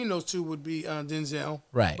between those 2 would be Denzel.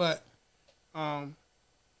 Right. But obviously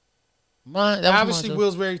obviously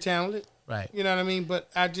Will's very talented. Right. You know what I mean? But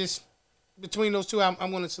I just, between those 2, I'm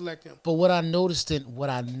going to select him. But what I noticed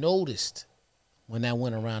when that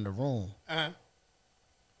went around the room, it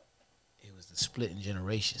was the split in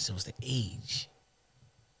generations. It was the age.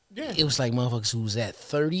 Yeah. It was like motherfuckers who was at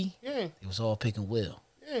 30. Yeah. It was all picking Will.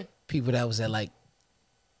 Yeah. People that was at like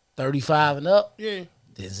 35 and up. Yeah.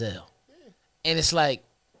 Denzel. Yeah. And it's like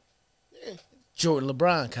Yeah. Jordan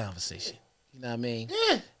LeBron conversation. You know what I mean?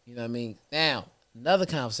 Yeah. You know what I mean? Now, another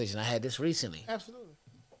conversation. I had this recently. Absolutely.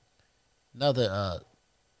 Another,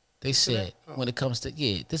 they said when it comes to,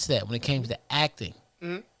 when it came to acting,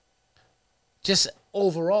 just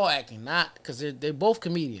overall acting, not, because they're both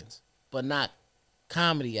comedians, but not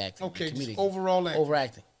comedy acting. Okay, just overall acting.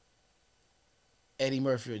 Overacting. Eddie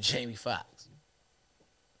Murphy or Jamie Foxx.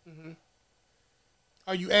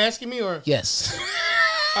 Are you asking me or? Yes.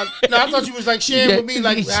 No, I thought you was like sharing with me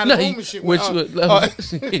like how the room and shit went. He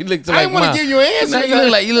looked I like didn't want to give you an answer.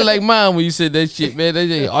 No, you look like mom when you said that shit, man.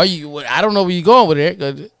 Are you? I don't know where you going with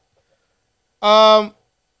it.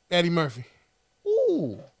 Eddie Murphy.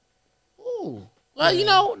 Ooh.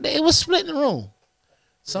 Well, it was split in the room.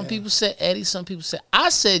 Some people said Eddie. Some people said I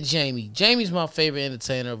said Jamie. Jamie's my favorite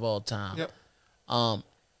entertainer of all time. Yep.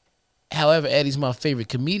 However, Eddie's my favorite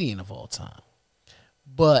comedian of all time.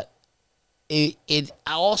 But I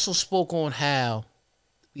also spoke on how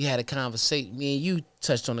we had a conversation. Me and you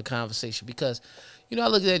touched on the conversation because, I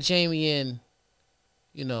looked at Jamie and,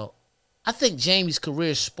 I think Jamie's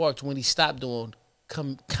career sparked when he stopped doing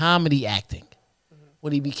comedy acting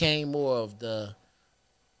when he became more of the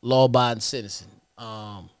law-abiding citizen.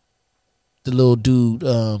 The little dude,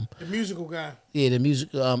 the musical guy. Yeah, the music.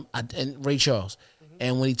 And Ray Charles.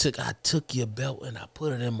 And when I took your belt and I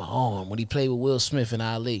put it in my arm. When he played with Will Smith and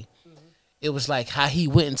Ali, it was like how he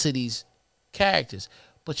went into these characters.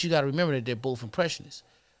 But you got to remember that they're both impressionists.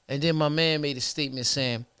 And then my man made a statement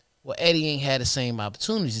saying, well, Eddie ain't had the same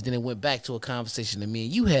opportunities. And then it went back to a conversation that me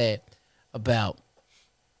and you had about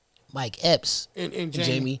Mike Epps and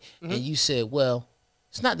Jamie. And you said, well,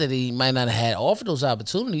 it's not that he might not have had offered those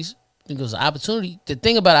opportunities. Because opportunity, the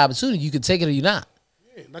thing about opportunity, you can take it or you not.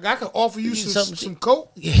 Yeah, like I could offer you some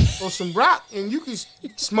coke or some rock, and you can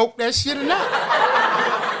smoke that shit or not.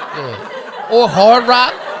 Yeah. Or hard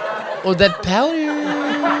rock, or that powder.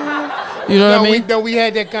 You know what I mean? We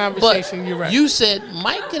had that conversation. But you're right. You said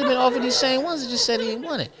Mike could have been offered these same ones, and just said he didn't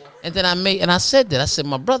want it. And then I said that. I said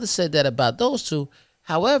my brother said that about those two.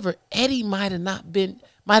 However, Eddie might have been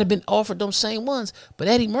offered those same ones, but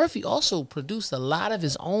Eddie Murphy also produced a lot of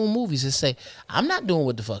his own movies and say, I'm not doing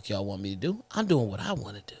what the fuck y'all want me to do. I'm doing what I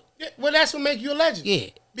want to do. Yeah, well, that's what makes you a legend. Yeah.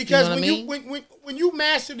 Because you know when you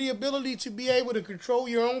master the ability to be able to control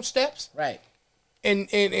your own steps, right,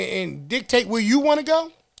 and dictate where you want to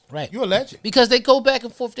go, right, you're a legend. Because they go back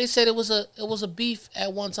and forth. They said it was a beef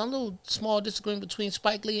at one time, a little small disagreement between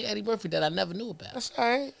Spike Lee and Eddie Murphy that I never knew about. That's all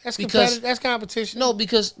right. That's competitive. That's competition. No,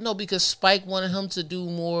 because Spike wanted him to do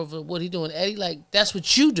more of what he doing. Eddie, like, that's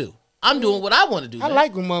what you do. I'm doing what I want to do. I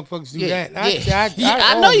like when motherfuckers do that.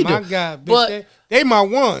 I know you do. My God, bitch, but they my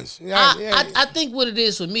ones. I think what it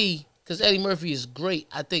is with me, because Eddie Murphy is great.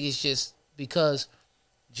 I think it's just because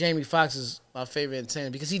Jamie Foxx is my favorite entertainer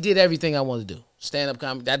because he did everything I wanted to do. Stand up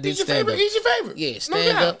comedy. I did stand up. He's your favorite. Yeah,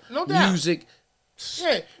 stand up, no doubt. Music.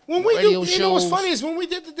 Yeah, when we radio do, shows. You know what's funny is when we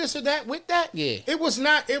did the this or that with that. Yeah, it was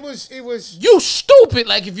not. It was. You stupid.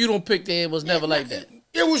 Like if you don't pick the end, was never like that.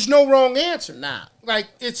 It was no wrong answer. Nah. Like,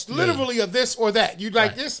 it's literally a this or that. You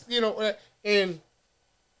like this, and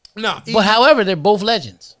no. But however, they're both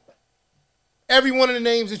legends. Every one of the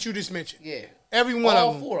names that you just mentioned. Yeah. Every one All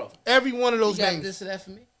of them. 4 of them. Every one of those you got names. This or that for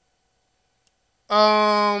me?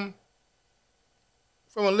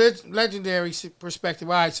 From a legendary perspective,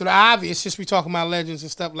 all right, so the obvious, since we talking about legends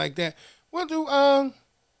and stuff like that, we'll do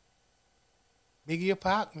Biggie or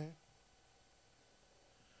Pac, man.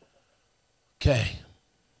 Okay.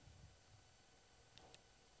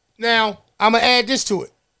 Now, I'm going to add this to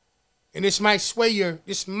it. And this might sway.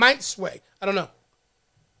 I don't know.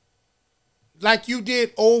 Like you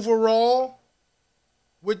did overall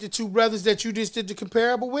with the two brothers that you just did the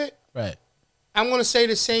comparable with. Right. I'm going to say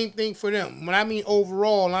the same thing for them. When I mean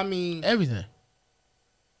overall, I mean everything.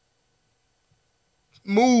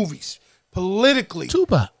 Movies, politically.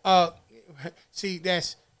 Tupac. See,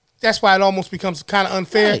 that's why it almost becomes kind of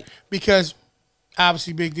unfair because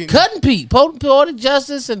obviously Big didn't. Cutting Pete, Poetic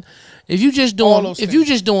Justice, and if you just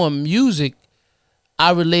doing music,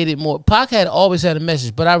 I related more. Pac had always had a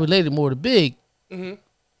message, but I related more to Big. Mm-hmm.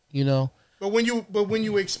 You know. But when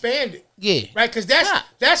you expand it, yeah, right, because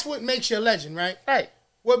that's what makes you a legend, right? Right.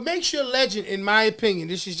 What makes you a legend, in my opinion,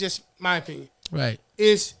 this is just my opinion, right,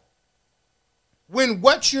 is when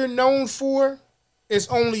what you're known for is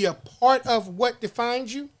only a part of what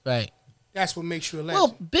defines you. Right. That's what makes you a legend.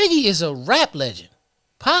 Well, Biggie is a rap legend.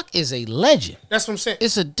 Pac is a legend. That's what I'm saying.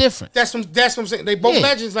 It's a difference. That's what I'm saying. They both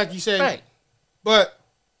legends, like you said. Right. But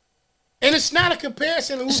and it's not a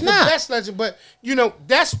comparison of who's the best legend, but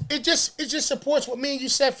it just supports what me and you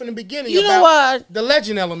said from the beginning. You know why the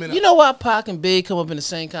legend element. You know why Pac and Big come up in the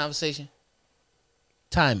same conversation?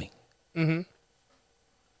 Timing. Mm-hmm.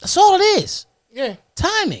 That's all it is. Yeah.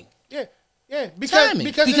 Timing. Yeah,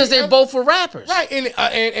 because they're both for rappers, right? And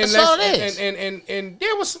that's all it is. And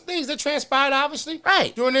there was some things that transpired, obviously,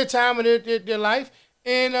 right, during their time of their life,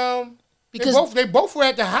 and because they both were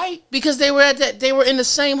at the height because they were in the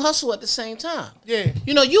same hustle at the same time. Yeah,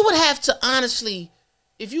 you would have to honestly,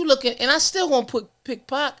 if you look at, and I still won't pick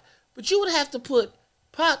Pac, but you would have to put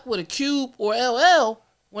Pac with a Cube or LL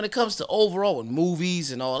when it comes to overall with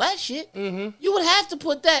movies and all that shit. Mm-hmm. You would have to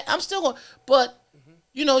put that. I'm still going, but.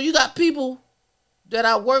 You got people that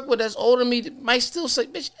I work with that's older than me that might still say,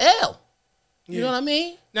 bitch, L. You know what I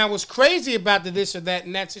mean? Now, what's crazy about the this or that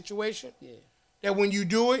in that situation, that when you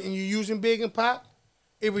do it and you're using Big and Pac,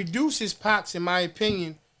 it reduces Pac's, in my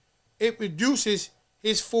opinion, it reduces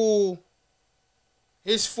his full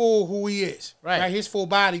who he is. Right? His full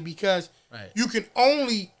body, because you can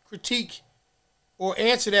only critique or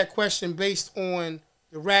answer that question based on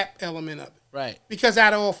the rap element of it. Right. Because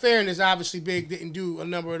out of all fairness, obviously Big didn't do a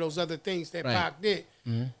number of those other things that Pac did.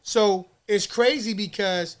 Mm-hmm. So it's crazy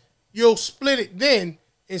because you'll split it then.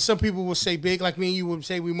 And some people will say Big, like me and you would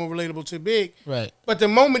say we're more relatable to Big. Right. But the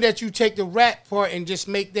moment that you take the rap part and just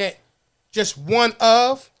make that just one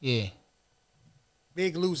of, Yeah.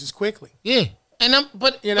 Big loses quickly. Yeah. And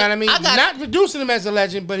you know what I mean? Not reducing him as a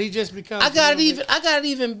legend, but he just becomes. I got it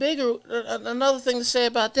even bigger. Another thing to say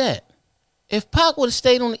about that: if Pac would have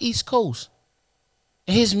stayed on the East Coast,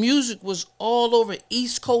 and his music was all over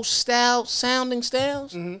East Coast sounding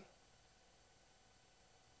styles,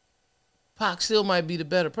 Pac still might be the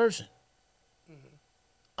better person.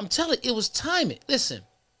 I'm telling you, it was timing. Listen,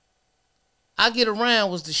 I Get Around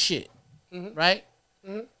was the shit, right?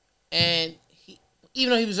 And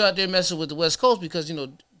even though he was out there messing with the West Coast because, you know,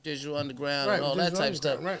 Digital Underground and all that type of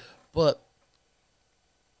stuff. Right. But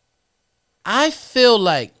I feel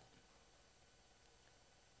like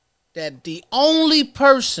that the only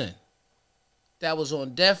person that was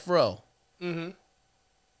on death row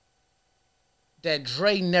that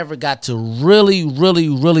Dre never got to really, really,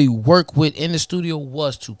 really work with in the studio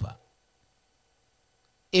was Tupac.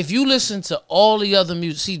 If you listen to all the other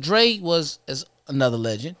music, see, Dre was, as another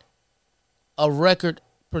legend, a record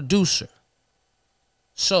producer.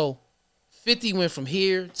 So 50 went from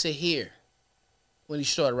here to here when he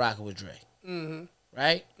started rocking with Dre.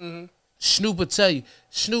 Right? Snoop would tell you.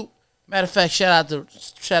 Snoop, matter of fact, shout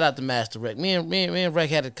out to Master Rec. Me and Rec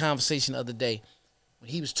had a conversation the other day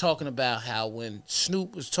when he was talking about how when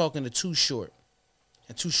Snoop was talking to Too Short,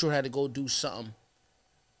 and Too Short had to go do something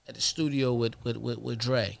at the studio with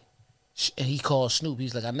Dre. And he called Snoop.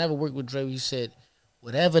 He's like, I never worked with Dre. He said,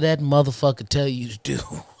 whatever that motherfucker tell you to do,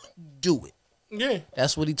 do it. Yeah.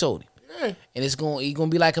 That's what he told him. Yeah. And he's gonna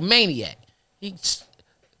be like a maniac.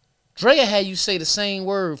 Dre had you say the same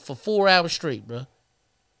word for 4 hours straight, bro.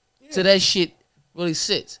 Yeah. So that shit really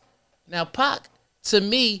sits. Now, Pac, to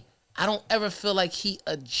me, I don't ever feel like he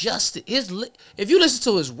adjusted if you listen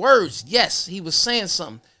to his words, yes, he was saying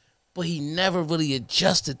something, but he never really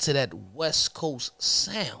adjusted to that West Coast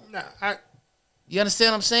sound. Nah, you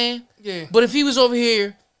understand what I'm saying? Yeah. But if he was over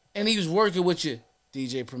here and he was working with you,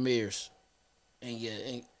 DJ Premiers,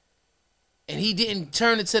 and he didn't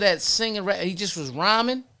turn it to that singing rap, he just was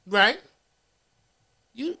rhyming. Right.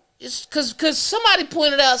 It's because somebody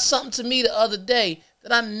pointed out something to me the other day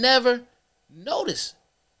that I never noticed.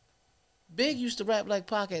 Big used to rap like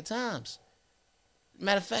Pac at times.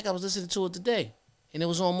 Matter of fact, I was listening to it today, and it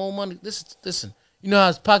was on More Money. Listen. You know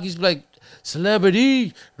how Pac used to be like,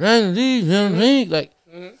 celebrity, like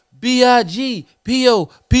BIG,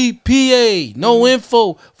 POPPA, no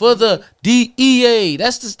info for the DEA.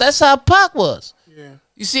 That's how Pac was. Yeah.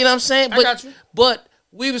 You see what I'm saying? I got you. But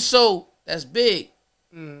we were that's big.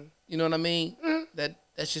 You know what I mean?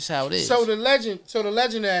 That's just how it is. So the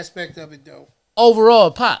legend aspect of it though.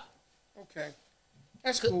 Overall, Pac. Okay.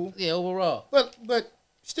 That's cool. Yeah, overall. But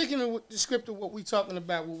sticking with the script of what we talking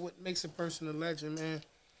about, with what makes a person a legend, man,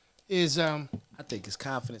 is I think his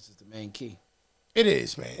confidence is the main key. It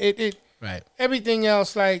is, man. It right. Everything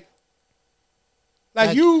else, like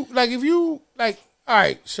if you all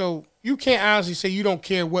right, so you can't honestly say you don't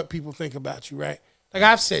care what people think about you, right? Like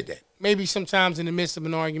I've said that. Maybe sometimes in the midst of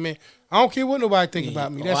an argument, I don't care what nobody think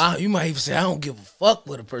about me. You might even say I don't give a fuck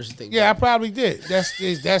what a person thinks. Yeah, about I probably did.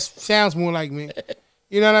 That sounds more like me.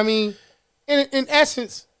 You know what I mean? In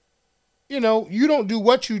essence, you know, you don't do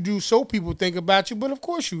what you do so people think about you, but of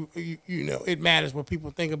course you know it matters what people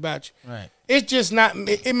think about you. Right. It's just not.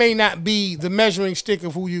 It may not be the measuring stick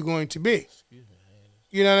of who you're going to be. Excuse me.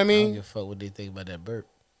 You know what I mean? I don't give a fuck what they think about that burp.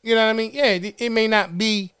 You know what I mean? Yeah, it may not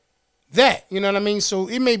be that. You know what I mean? So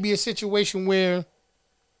it may be a situation where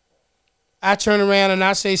I turn around and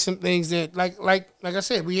I say some things that, like I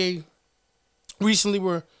said, we recently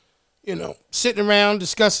were, you know, sitting around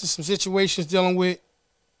discussing some situations dealing with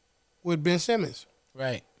Ben Simmons.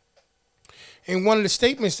 Right. And one of the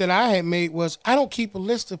statements that I had made was, I don't keep a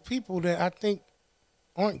list of people that I think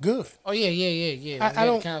aren't good. Oh, yeah. I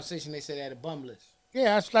don't. The conversation, they said they had a bum list.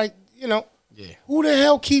 Yeah, it's like, you know, yeah. Who the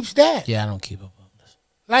hell keeps that? Yeah, I don't keep a bum list.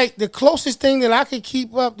 Like, the closest thing that I could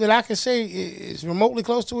keep up, that I can say is remotely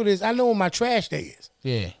close to it, is I know what my trash day is.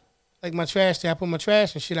 Yeah. Like my trash day, I put my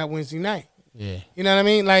trash and shit out Wednesday night. Yeah. You know what I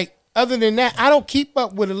mean? Like, other than that, I don't keep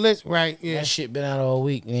up with a list, right? Yeah. That shit been out all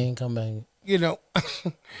week and ain't come back. You know,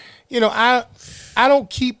 I don't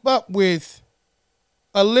keep up with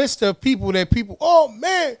a list of people that people, oh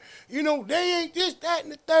man, you know, they ain't this, that,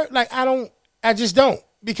 and the third. Like, I just don't.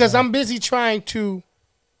 Because I'm busy trying to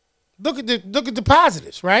look at the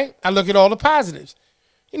positives, right? I look at all the positives.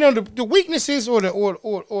 You know, the weaknesses or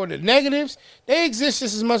the negatives, they exist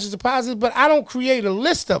just as much as the positives, but I don't create a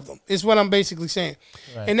list of them, is what I'm basically saying.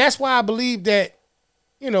 Right. And that's why I believe that,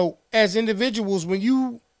 you know, as individuals, when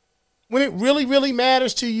you when it really, really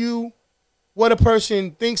matters to you what a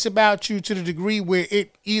person thinks about you to the degree where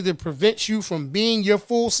it either prevents you from being your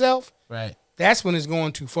full self, Right. that's when it's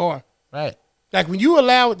going too far. Right. Like when you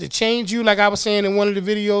allow it to change you, like I was saying in one of the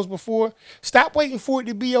videos before, stop waiting for it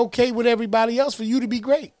to be okay with everybody else for you to be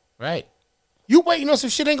great. Right. You waiting on some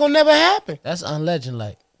shit ain't gonna never happen. That's unlegend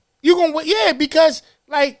like. You gonna wait, yeah, because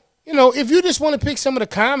like, you know, if you just want to pick some of the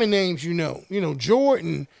common names, you know,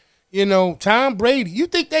 Jordan, you know, Tom Brady, you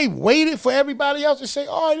think they waited for everybody else to say,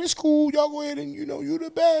 all right, it's cool, y'all go ahead and, you know, you the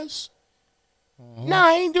best. Nah,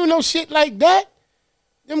 I ain't doing no shit like that.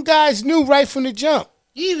 Them guys knew right from the jump.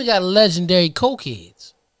 You even got legendary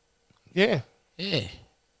cokeheads. Yeah. Yeah.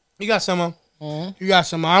 You got some of them. You got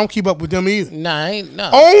some. I don't keep up with them either. Nah, ain't no.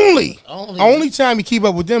 Only time you keep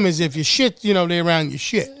up with them is if your shit, you know, they're around your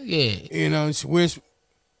shit. Yeah. You know, it's where's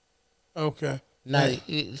okay. Now,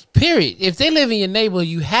 period. If they live in your neighborhood,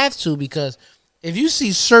 you have to, because if you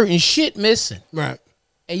see certain shit missing, Right.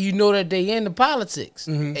 and you know that they into politics,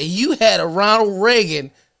 and you had a Ronald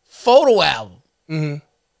Reagan photo album,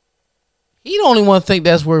 he don't even want to think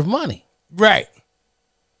that's worth money. Right.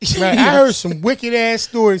 Right. I heard some wicked ass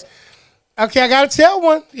stories. Okay, I gotta tell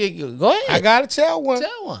one. Yeah, go ahead. I gotta tell one.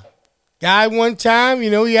 Tell one. Guy one time, you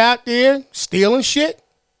know, he out there stealing shit.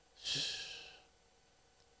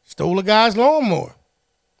 Stole a guy's lawnmower.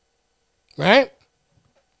 Right?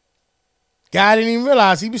 Guy didn't even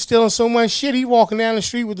realize he was stealing so much shit. He walking down the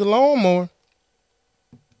street with the lawnmower.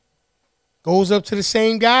 Goes up to the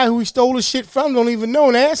same guy who he stole the shit from, don't even know,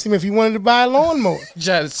 and asked him if he wanted to buy a lawnmower.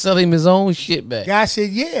 Try to sell him his own shit back. Guy said,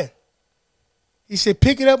 yeah. He said,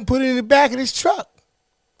 pick it up and put it in the back of his truck.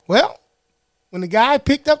 Well, when the guy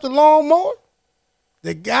picked up the lawnmower,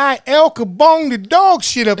 the guy El Kabong the dog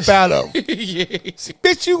shit up out of him. Yeah.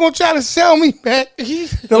 Bitch, you gonna try to sell me back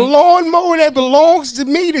the lawnmower that belongs to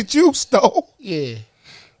me that you stole? Yeah.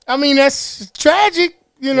 I mean, that's tragic,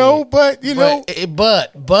 you know, but, you know.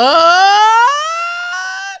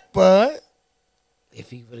 But if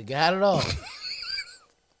he would have got it all,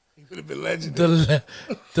 He would have been legendary.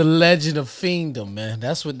 the legend of fiendom, man.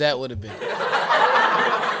 That's what that would have been.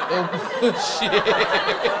 Oh, shit.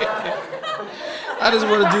 I just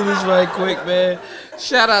want to do this right quick, man.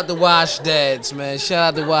 Shout out to Wash Dads, man.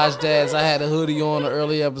 Shout out to Wash Dads. I had a hoodie on an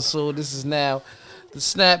early episode. This is now the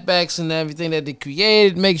snapbacks and everything that they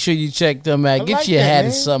created. Make sure you check them out. Get like your that, hat or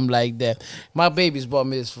man. something like that. My babies bought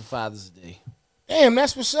me this for Father's Day. Damn,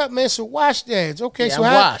 that's what's up, man. So Wash Dads. Okay, Yeah, so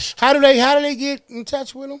I'm washed. how do they get in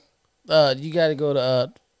touch with them? You got to go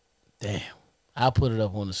to, damn, I'll put it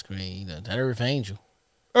up on the screen. You know, that Earth Angel.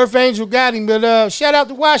 Earth Angel got him, but shout out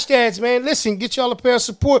to Wash Dads, man. Listen, get y'all a pair of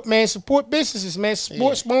support, man. Support businesses, man.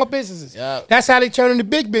 Support small businesses. Yep. That's how they turn into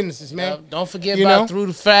big businesses, man. Don't forget You about know? Through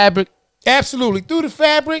the Fabric. Absolutely. Through the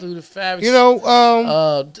fabric. Through the Fabric. You know,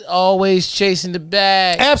 Always chasing the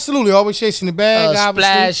bag. absolutely. Always chasing the bag. obviously.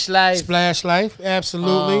 Splash Life. Splash Life.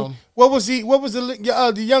 Absolutely. Um, What was the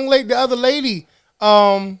young lady, the other lady,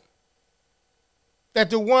 that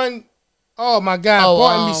the one, oh my God,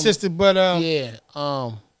 pardon me, sister, but Yeah.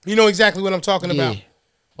 you know exactly what I'm talking Yeah. about.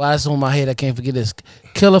 Well, that's on my head. I can't forget this.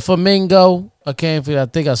 Killer Flamingo. I can't forget. I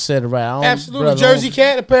think I said it right. Absolutely. Jersey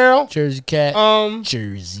Cat Apparel. Jersey Cat.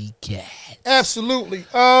 Jersey Cat. Absolutely.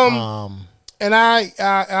 Um, And I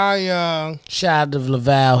shout out to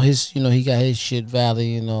Laval. His, you know, he got his shit valid.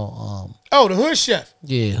 You know. oh, the Hood Chef.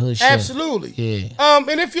 Yeah, hood chef. Absolutely. Yeah.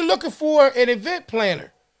 And if you're looking for an event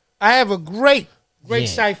planner, I have a great Yeah.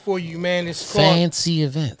 site for you, man. It's called Fancy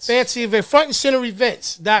Events. Fancy Event, Front and Center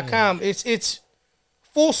Events.com. It's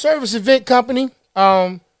full service event company.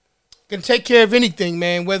 Can take care of anything,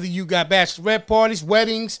 man. Whether you got bachelorette parties,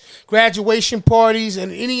 weddings, graduation parties,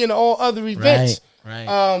 and any and all other events.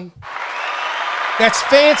 Right. That's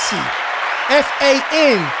Fancy,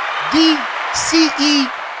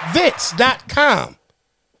 FANDCE events.com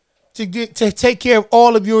to take care of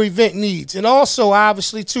all of your event needs. And also,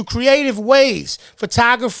 obviously, too, Creative Ways,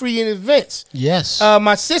 photography and events. Yes.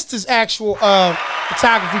 My sister's actual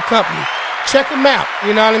photography company. Check them out.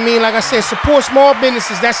 You know what I mean? Like I said, support small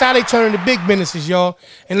businesses. That's how they turn into big businesses, y'all.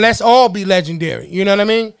 And let's all be legendary. You know what I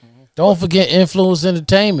mean? Don't forget Influence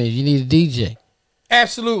Entertainment. You need a DJ.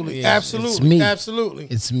 Absolutely. Yeah, absolutely. it's me. Absolutely.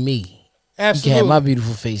 It's me. Absolutely. You can have my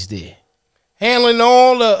beautiful face there. Handling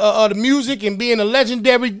all the music and being a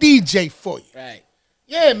legendary DJ for you. Right.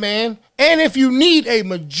 Yeah, man. And if you need a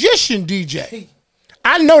magician DJ,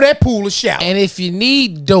 I know that pool is shout. And if you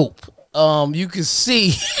need dope, you can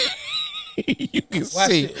see. You can Watch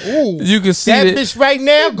see. it. Ooh, You can see that the- bitch right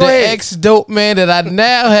now. Go the ahead. ex-dope man that I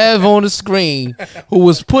now have on the screen, who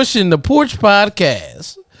was pushing the Porch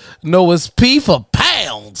Podcast. Noah's P for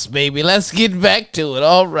pounds. bounce, baby. Let's get back to it.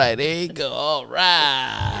 All right, there you go. All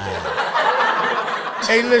right.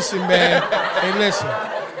 Hey, listen, man. Hey, listen.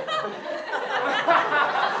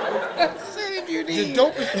 If you need,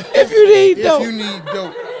 Dope. if you need dope. If you need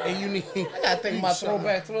dope, and you need, I gotta think of my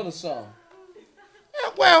throwback Thriller song.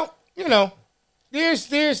 well, you know, there's,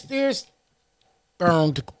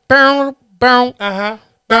 Bounce, bounce, bounce. uh-huh.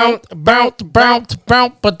 Bounce, bounce, bounce,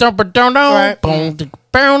 bounce, Right. bounce,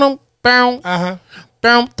 bounce, bounce. Uh-huh.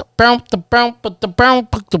 Bounce, bounce, bounce, bounce, bounce.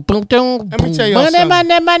 Let me tell y'all something.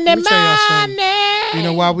 Money, money, Let me tell y'all something. money. You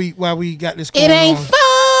know why we got this going It ain't on?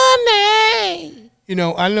 funny. You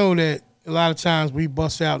know, I know that a lot of times we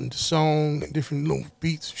bust out into song and different little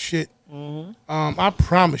beats and shit. I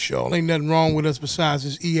promise y'all, ain't nothing wrong with us besides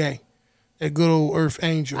this EA, that good old Earth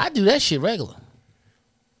Angel. I do that shit regular.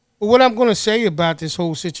 But what I'm gonna say about this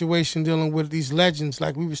whole situation dealing with these legends,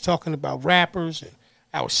 like we was talking about rappers and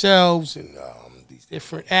ourselves and these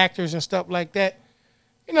different actors and stuff like that.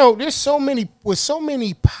 You know, there's so many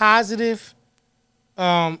positive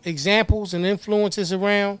examples and influences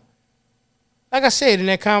around. Like I said in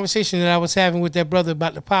that conversation that I was having with that brother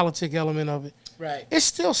about the politic element of it, Right. it's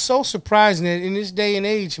still so surprising that in this day and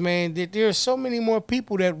age, man, that there are so many more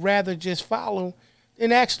people that rather just follow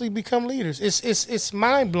than actually become leaders. It's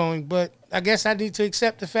mind blowing, but I guess I need to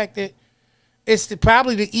accept the fact that it's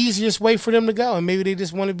probably the easiest way for them to go, and maybe they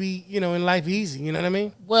just want to be, you know, in life easy. You know what I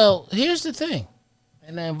mean? Well, here's the thing,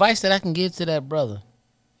 and the advice that I can give to that brother,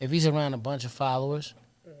 if he's around a bunch of followers,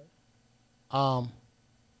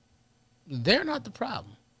 they're not the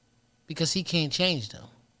problem because he can't change them.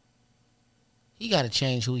 He got to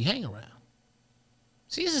change who he hang around.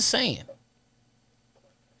 See, it's a saying.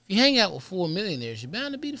 If you hang out with 4 millionaires, you're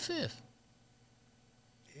bound to be the fifth.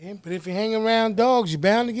 Yeah, but if you hang around dogs, you're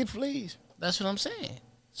bound to get fleas. That's what I'm saying.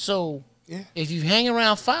 So Yeah. if you hang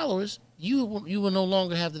around followers, you will no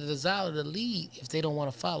longer have the desire to lead if they don't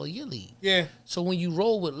want to follow your lead. Yeah. So when you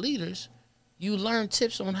roll with leaders, you learn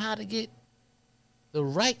tips on how to get the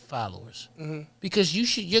right followers. Because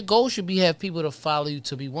your goal should be have people to follow you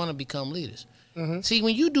to want to become leaders. See,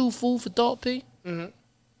 when you do food for thought, P,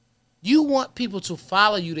 you want people to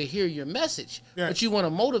follow you to hear your message, Yeah. but you want to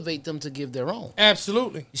motivate them to give their own.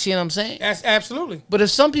 Absolutely. You see what I'm saying? That's absolutely. But if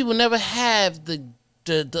some people never have the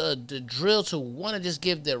drill to want to just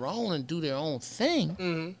give their own and do their own thing,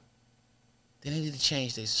 then they need to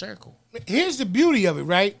change their circle. Here's the beauty of it,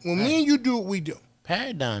 right? When me and you do what we do,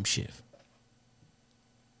 Paradigm shift.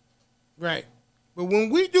 right? But when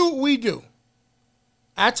we do what we do,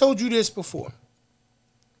 I told you this before.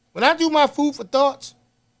 When I do my food for thoughts,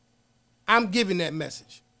 I'm giving that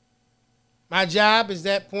message. My job at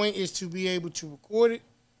that point is to be able to record it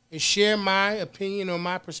and share my opinion or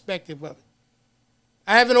my perspective of it.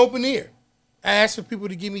 I have an open ear. I ask for people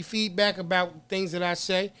to give me feedback about things that I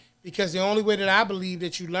say because the only way that I believe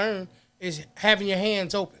that you learn is having your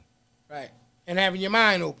hands open. Right. And having your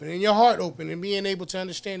mind open and your heart open and being able to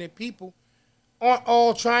understand that people aren't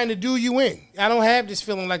all trying to do you in. I don't have this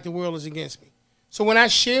feeling like the world is against me. So when I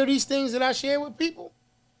share these things that I share with people,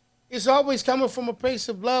 it's always coming from a place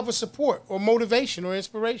of love or support or motivation or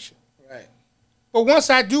inspiration. Right. But once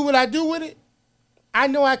I do what I do with it, I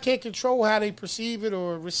know I can't control how they perceive it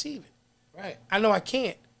or receive it. Right. I know I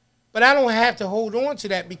can't. But I don't have to hold on to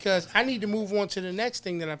that because I need to move on to the next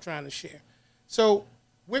thing that I'm trying to share. So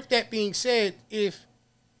with that being said, if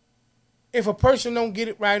a person don't get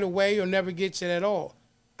it right away or never gets it at all,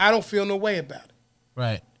 I don't feel no way about it.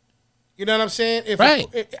 Right. You know what I'm saying? Right.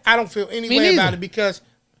 I don't feel any Me way about neither. it because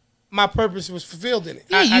my purpose was fulfilled in it.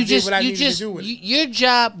 Yeah, I did what I needed just to do with it. your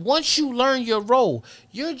job. Once you learn your role,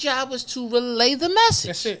 your job is to relay the message.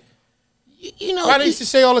 That's it. You know, Why they used to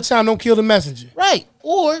say all the time, don't kill the messenger. right?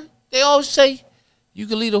 Or they always say, you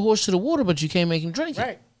can lead a horse to the water, but you can't make him drink it.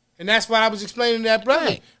 Right. And that's what I was explaining to that brother.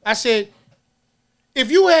 Right. I said, if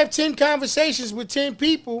you have 10 conversations with 10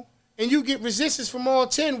 people and you get resistance from all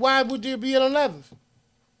 10, why would there be an 11th?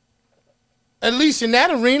 At least in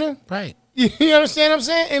that arena. Right. You understand what I'm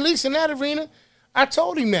saying? At least in that arena, I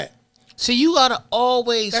told him that. See, you gotta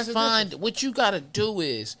always That's the find what you gotta do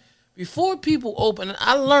is before people open. And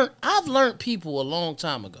I've learned people a long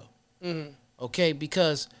time ago. Okay,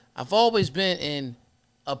 because I've always been in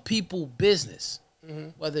a people business,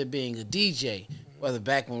 whether it being a DJ, whether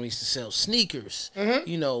back when we used to sell sneakers,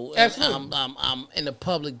 you know, and Absolutely. I'm in the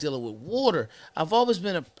public dealing with water. I've always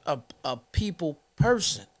been a people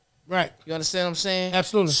person. Right. You understand what I'm saying?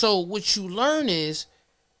 Absolutely. So what you learn is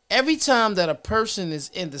every time that a person is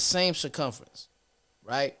in the same circumference,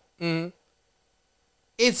 right?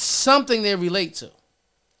 It's something they relate to.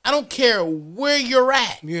 I don't care where you're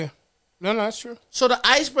at. Yeah. No, that's true. So the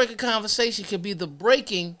icebreaker conversation could be the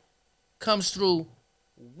breaking comes through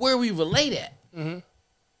where we relate at. Mm-hmm.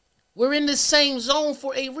 We're in the same zone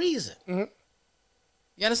for a reason. Mm-hmm.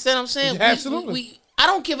 You understand what I'm saying? Yeah, absolutely. I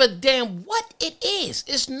don't give a damn what it is.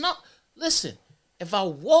 It's not. Listen, if I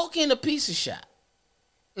walk in a pizza shop,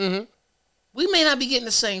 Mm-hmm. we may not be getting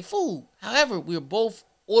the same food. However, we're both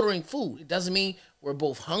ordering food. It doesn't mean we're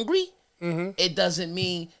both hungry. Mm-hmm. It doesn't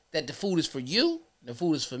mean that the food is for you, the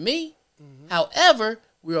food is for me. Mm-hmm. However,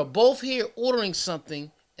 we are both here ordering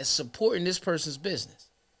something and supporting this person's business.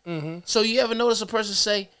 Mm-hmm. So you ever notice a person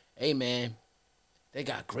say, hey man, they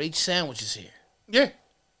got great sandwiches here. Yeah.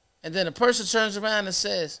 And then the person turns around and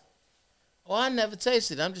says, oh, I never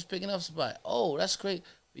tasted it. I'm just picking up somebody. Oh, that's great.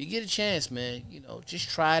 When you get a chance, man, just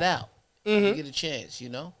try it out. Mm-hmm. You get a chance,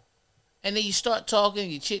 And then you start talking,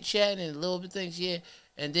 you chit-chatting and little bit things, yeah.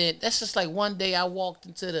 And then that's just like one day I walked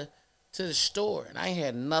into the store and I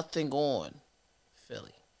had nothing on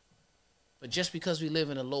Philly. But just because we live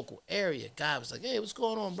in a local area, guy was like, hey, what's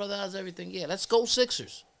going on, brother? How's everything? Yeah, let's go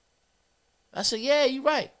Sixers. I said, yeah, you're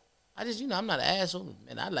right. I just, I'm not an asshole.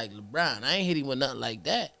 Man, I like LeBron. I ain't hit him with nothing like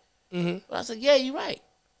that. Mm-hmm. But I said, yeah, you're right.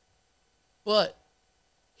 But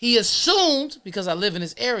he assumed, because I live in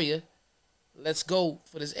this area, let's go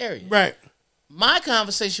for this area. Right. My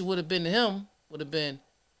conversation would have been to him,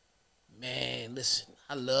 man, listen,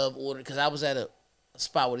 I love ordering, because I was at a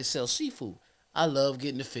spot where they sell seafood. I love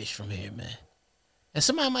getting the fish from here, man. And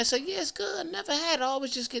somebody might say, yeah, it's good. I never had it. I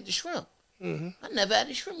always just get the shrimp. Mm-hmm. I never had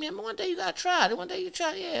the shrimp. Man, one day you got to try it. One day you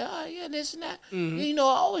try it. Yeah, all right, yeah, this and that. Mm-hmm. Yeah, I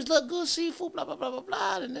always love good seafood, blah, blah, blah, blah,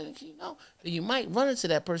 blah. And then, then you might run into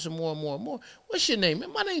that person more and more and more. What's your name,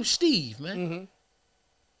 man? My name's Steve, man. Mm-hmm.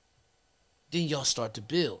 Then y'all start to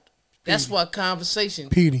build. That's why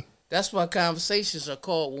Petey. That's why conversations are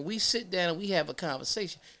called, when we sit down and we have a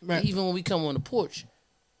conversation, right. Even when we come on the porch,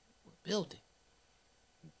 we're building.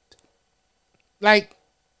 Like,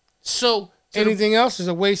 so anything else is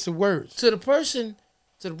a waste of words. To the person,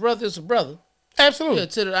 to the brother, it's a brother. Absolutely.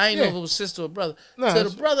 Yeah, I ain't know if it was sister or brother. No, to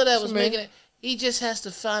the brother that was man. making it, he just has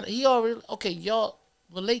to find, he already, okay, y'all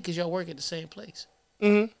relate because y'all work at the same place.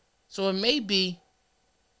 Mm-hmm. So it may be,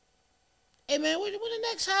 hey man, when the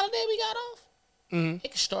next holiday we got off? Mm-hmm. It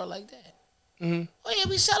can start like that. Mm-hmm. Oh yeah,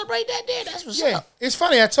 we celebrate that day. That's what's up. It's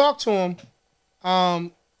funny. I talked to him,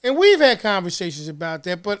 and we've had conversations about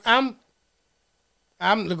that. But I'm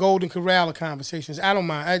the golden corral of conversations. I don't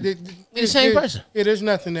mind. You're the same person. Yeah, there's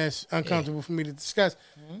nothing that's uncomfortable for me to discuss.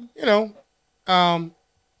 Mm-hmm.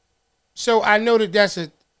 So I know that's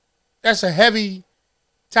a heavy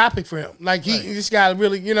topic for him. Like this guy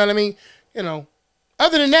really, you know what I mean?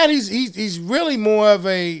 Other than that, he's really more of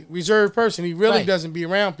a reserved person. He really doesn't be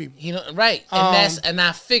around people. Right. And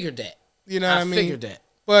I figured that. You know what I mean? I figured that.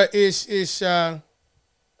 But it's he's still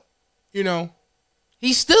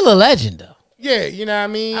a legend though. Yeah, you know what I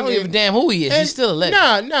mean? I don't give a damn who he is. He's still a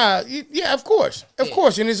legend. Nah. Yeah, of course. Of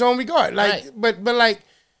course, in his own regard. Like but like,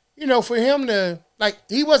 for him to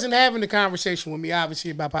he wasn't having the conversation with me obviously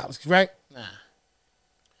about politics, right? Nah.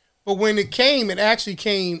 But when it actually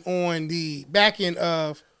came on the back end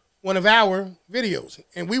of one of our videos,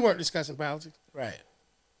 and we weren't discussing politics. Right.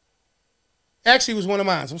 Actually, it was one of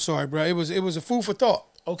mine. I'm sorry, bro. It was a food for thought.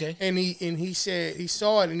 Okay. And he said he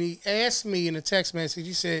saw it, and he asked me in a text message.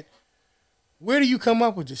 He said, "Where do you come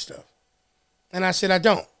up with this stuff?" And I said, "I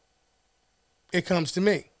don't. It comes to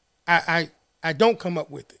me. I don't come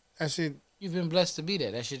up with it." I said, "You've been blessed to be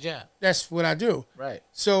there. That's your job. That's what I do." Right.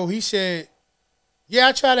 So he said, yeah,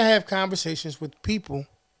 I try to have conversations with people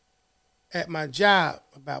at my job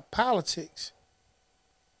about politics,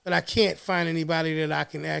 but I can't find anybody that I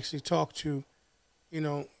can actually talk to,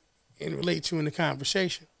 and relate to in the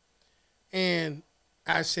conversation. And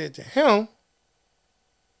I said to him,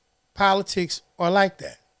 politics are like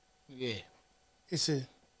that. Yeah. It's a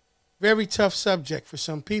very tough subject for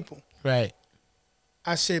some people. Right.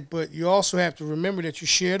 I said, but you also have to remember that you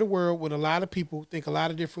share the world with a lot of people who think a lot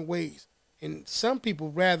of different ways. And some people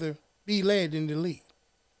rather be led than to lead.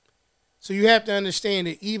 So you have to understand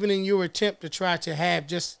that even in your attempt to try to have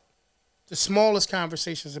just the smallest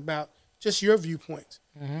conversations about just your viewpoints,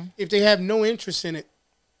 if they have no interest in it,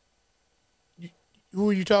 who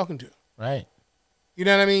are you talking to? Right. You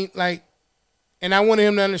know what I mean? And I wanted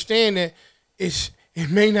him to understand that it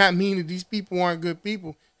may not mean that these people aren't good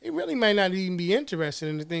people. They really might not even be interested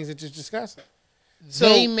in the things that you're discussing. So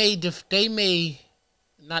they may,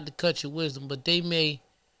 not to cut your wisdom, but they may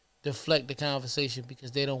deflect the conversation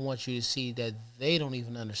because they don't want you to see that they don't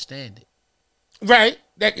even understand it. Right.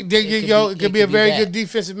 It could be a very good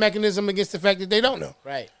defensive mechanism against the fact that they don't know.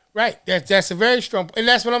 Right. Right. That's a very strong, and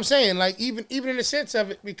that's what I'm saying. Like even in the sense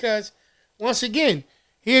of it, because once again,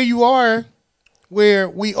 here you are where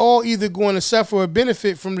we all either going to suffer or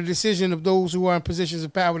benefit from the decision of those who are in positions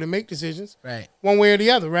of power to make decisions. Right. One way or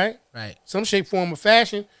the other, right? Right. Some shape, form, or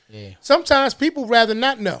fashion. Yeah. Sometimes people rather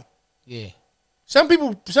not know. Yeah. Some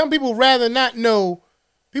people rather not know.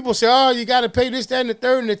 People say, "Oh, you got to pay this, that, and the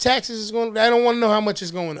third, and the taxes is going." They don't want to know how much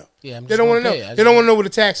it's going up. Yeah. They don't want to know. They don't want to know where the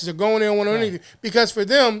taxes are going. They don't want to know Right. anything because for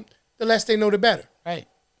them, the less they know, the better. Right.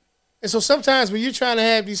 And so sometimes when you're trying to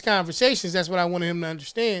have these conversations, that's what I wanted him to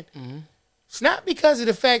understand. Mm-hmm. It's not because of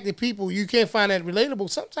the fact that people you can't find that relatable.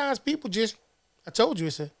 Sometimes people just, I told you,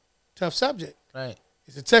 it's a tough subject. Right.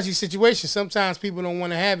 It's a touchy situation. Sometimes people don't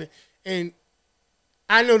want to have it, and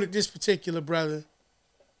I know that this particular brother,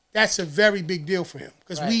 that's a very big deal for him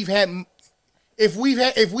because Right. if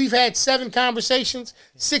we've had 7 conversations,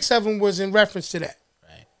 6 of them was in reference to that.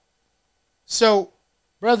 Right. So,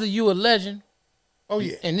 Brother, you a legend. oh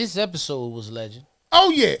yeah, And this episode was legend. oh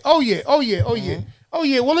yeah, oh yeah, oh yeah, oh yeah, oh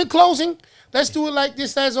yeah. Well, in closing, let's do it like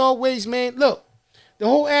this as always, man. Look, the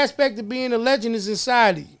whole aspect of being a legend is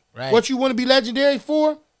inside of you. Right. What you want to be legendary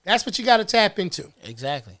for, that's what you got to tap into.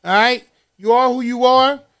 Exactly. All right? You are who you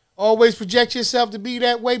are. Always project yourself to be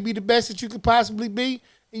that way. Be the best that you could possibly be.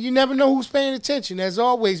 And you never know who's paying attention. As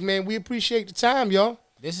always, man, we appreciate the time, y'all.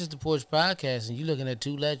 This is the Porch Podcast, and you're looking at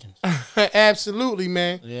 2 legends. Absolutely,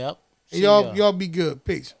 man. Yep. And See y'all be good.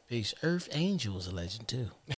 Peace. Peace. Earth Angel is a legend, too.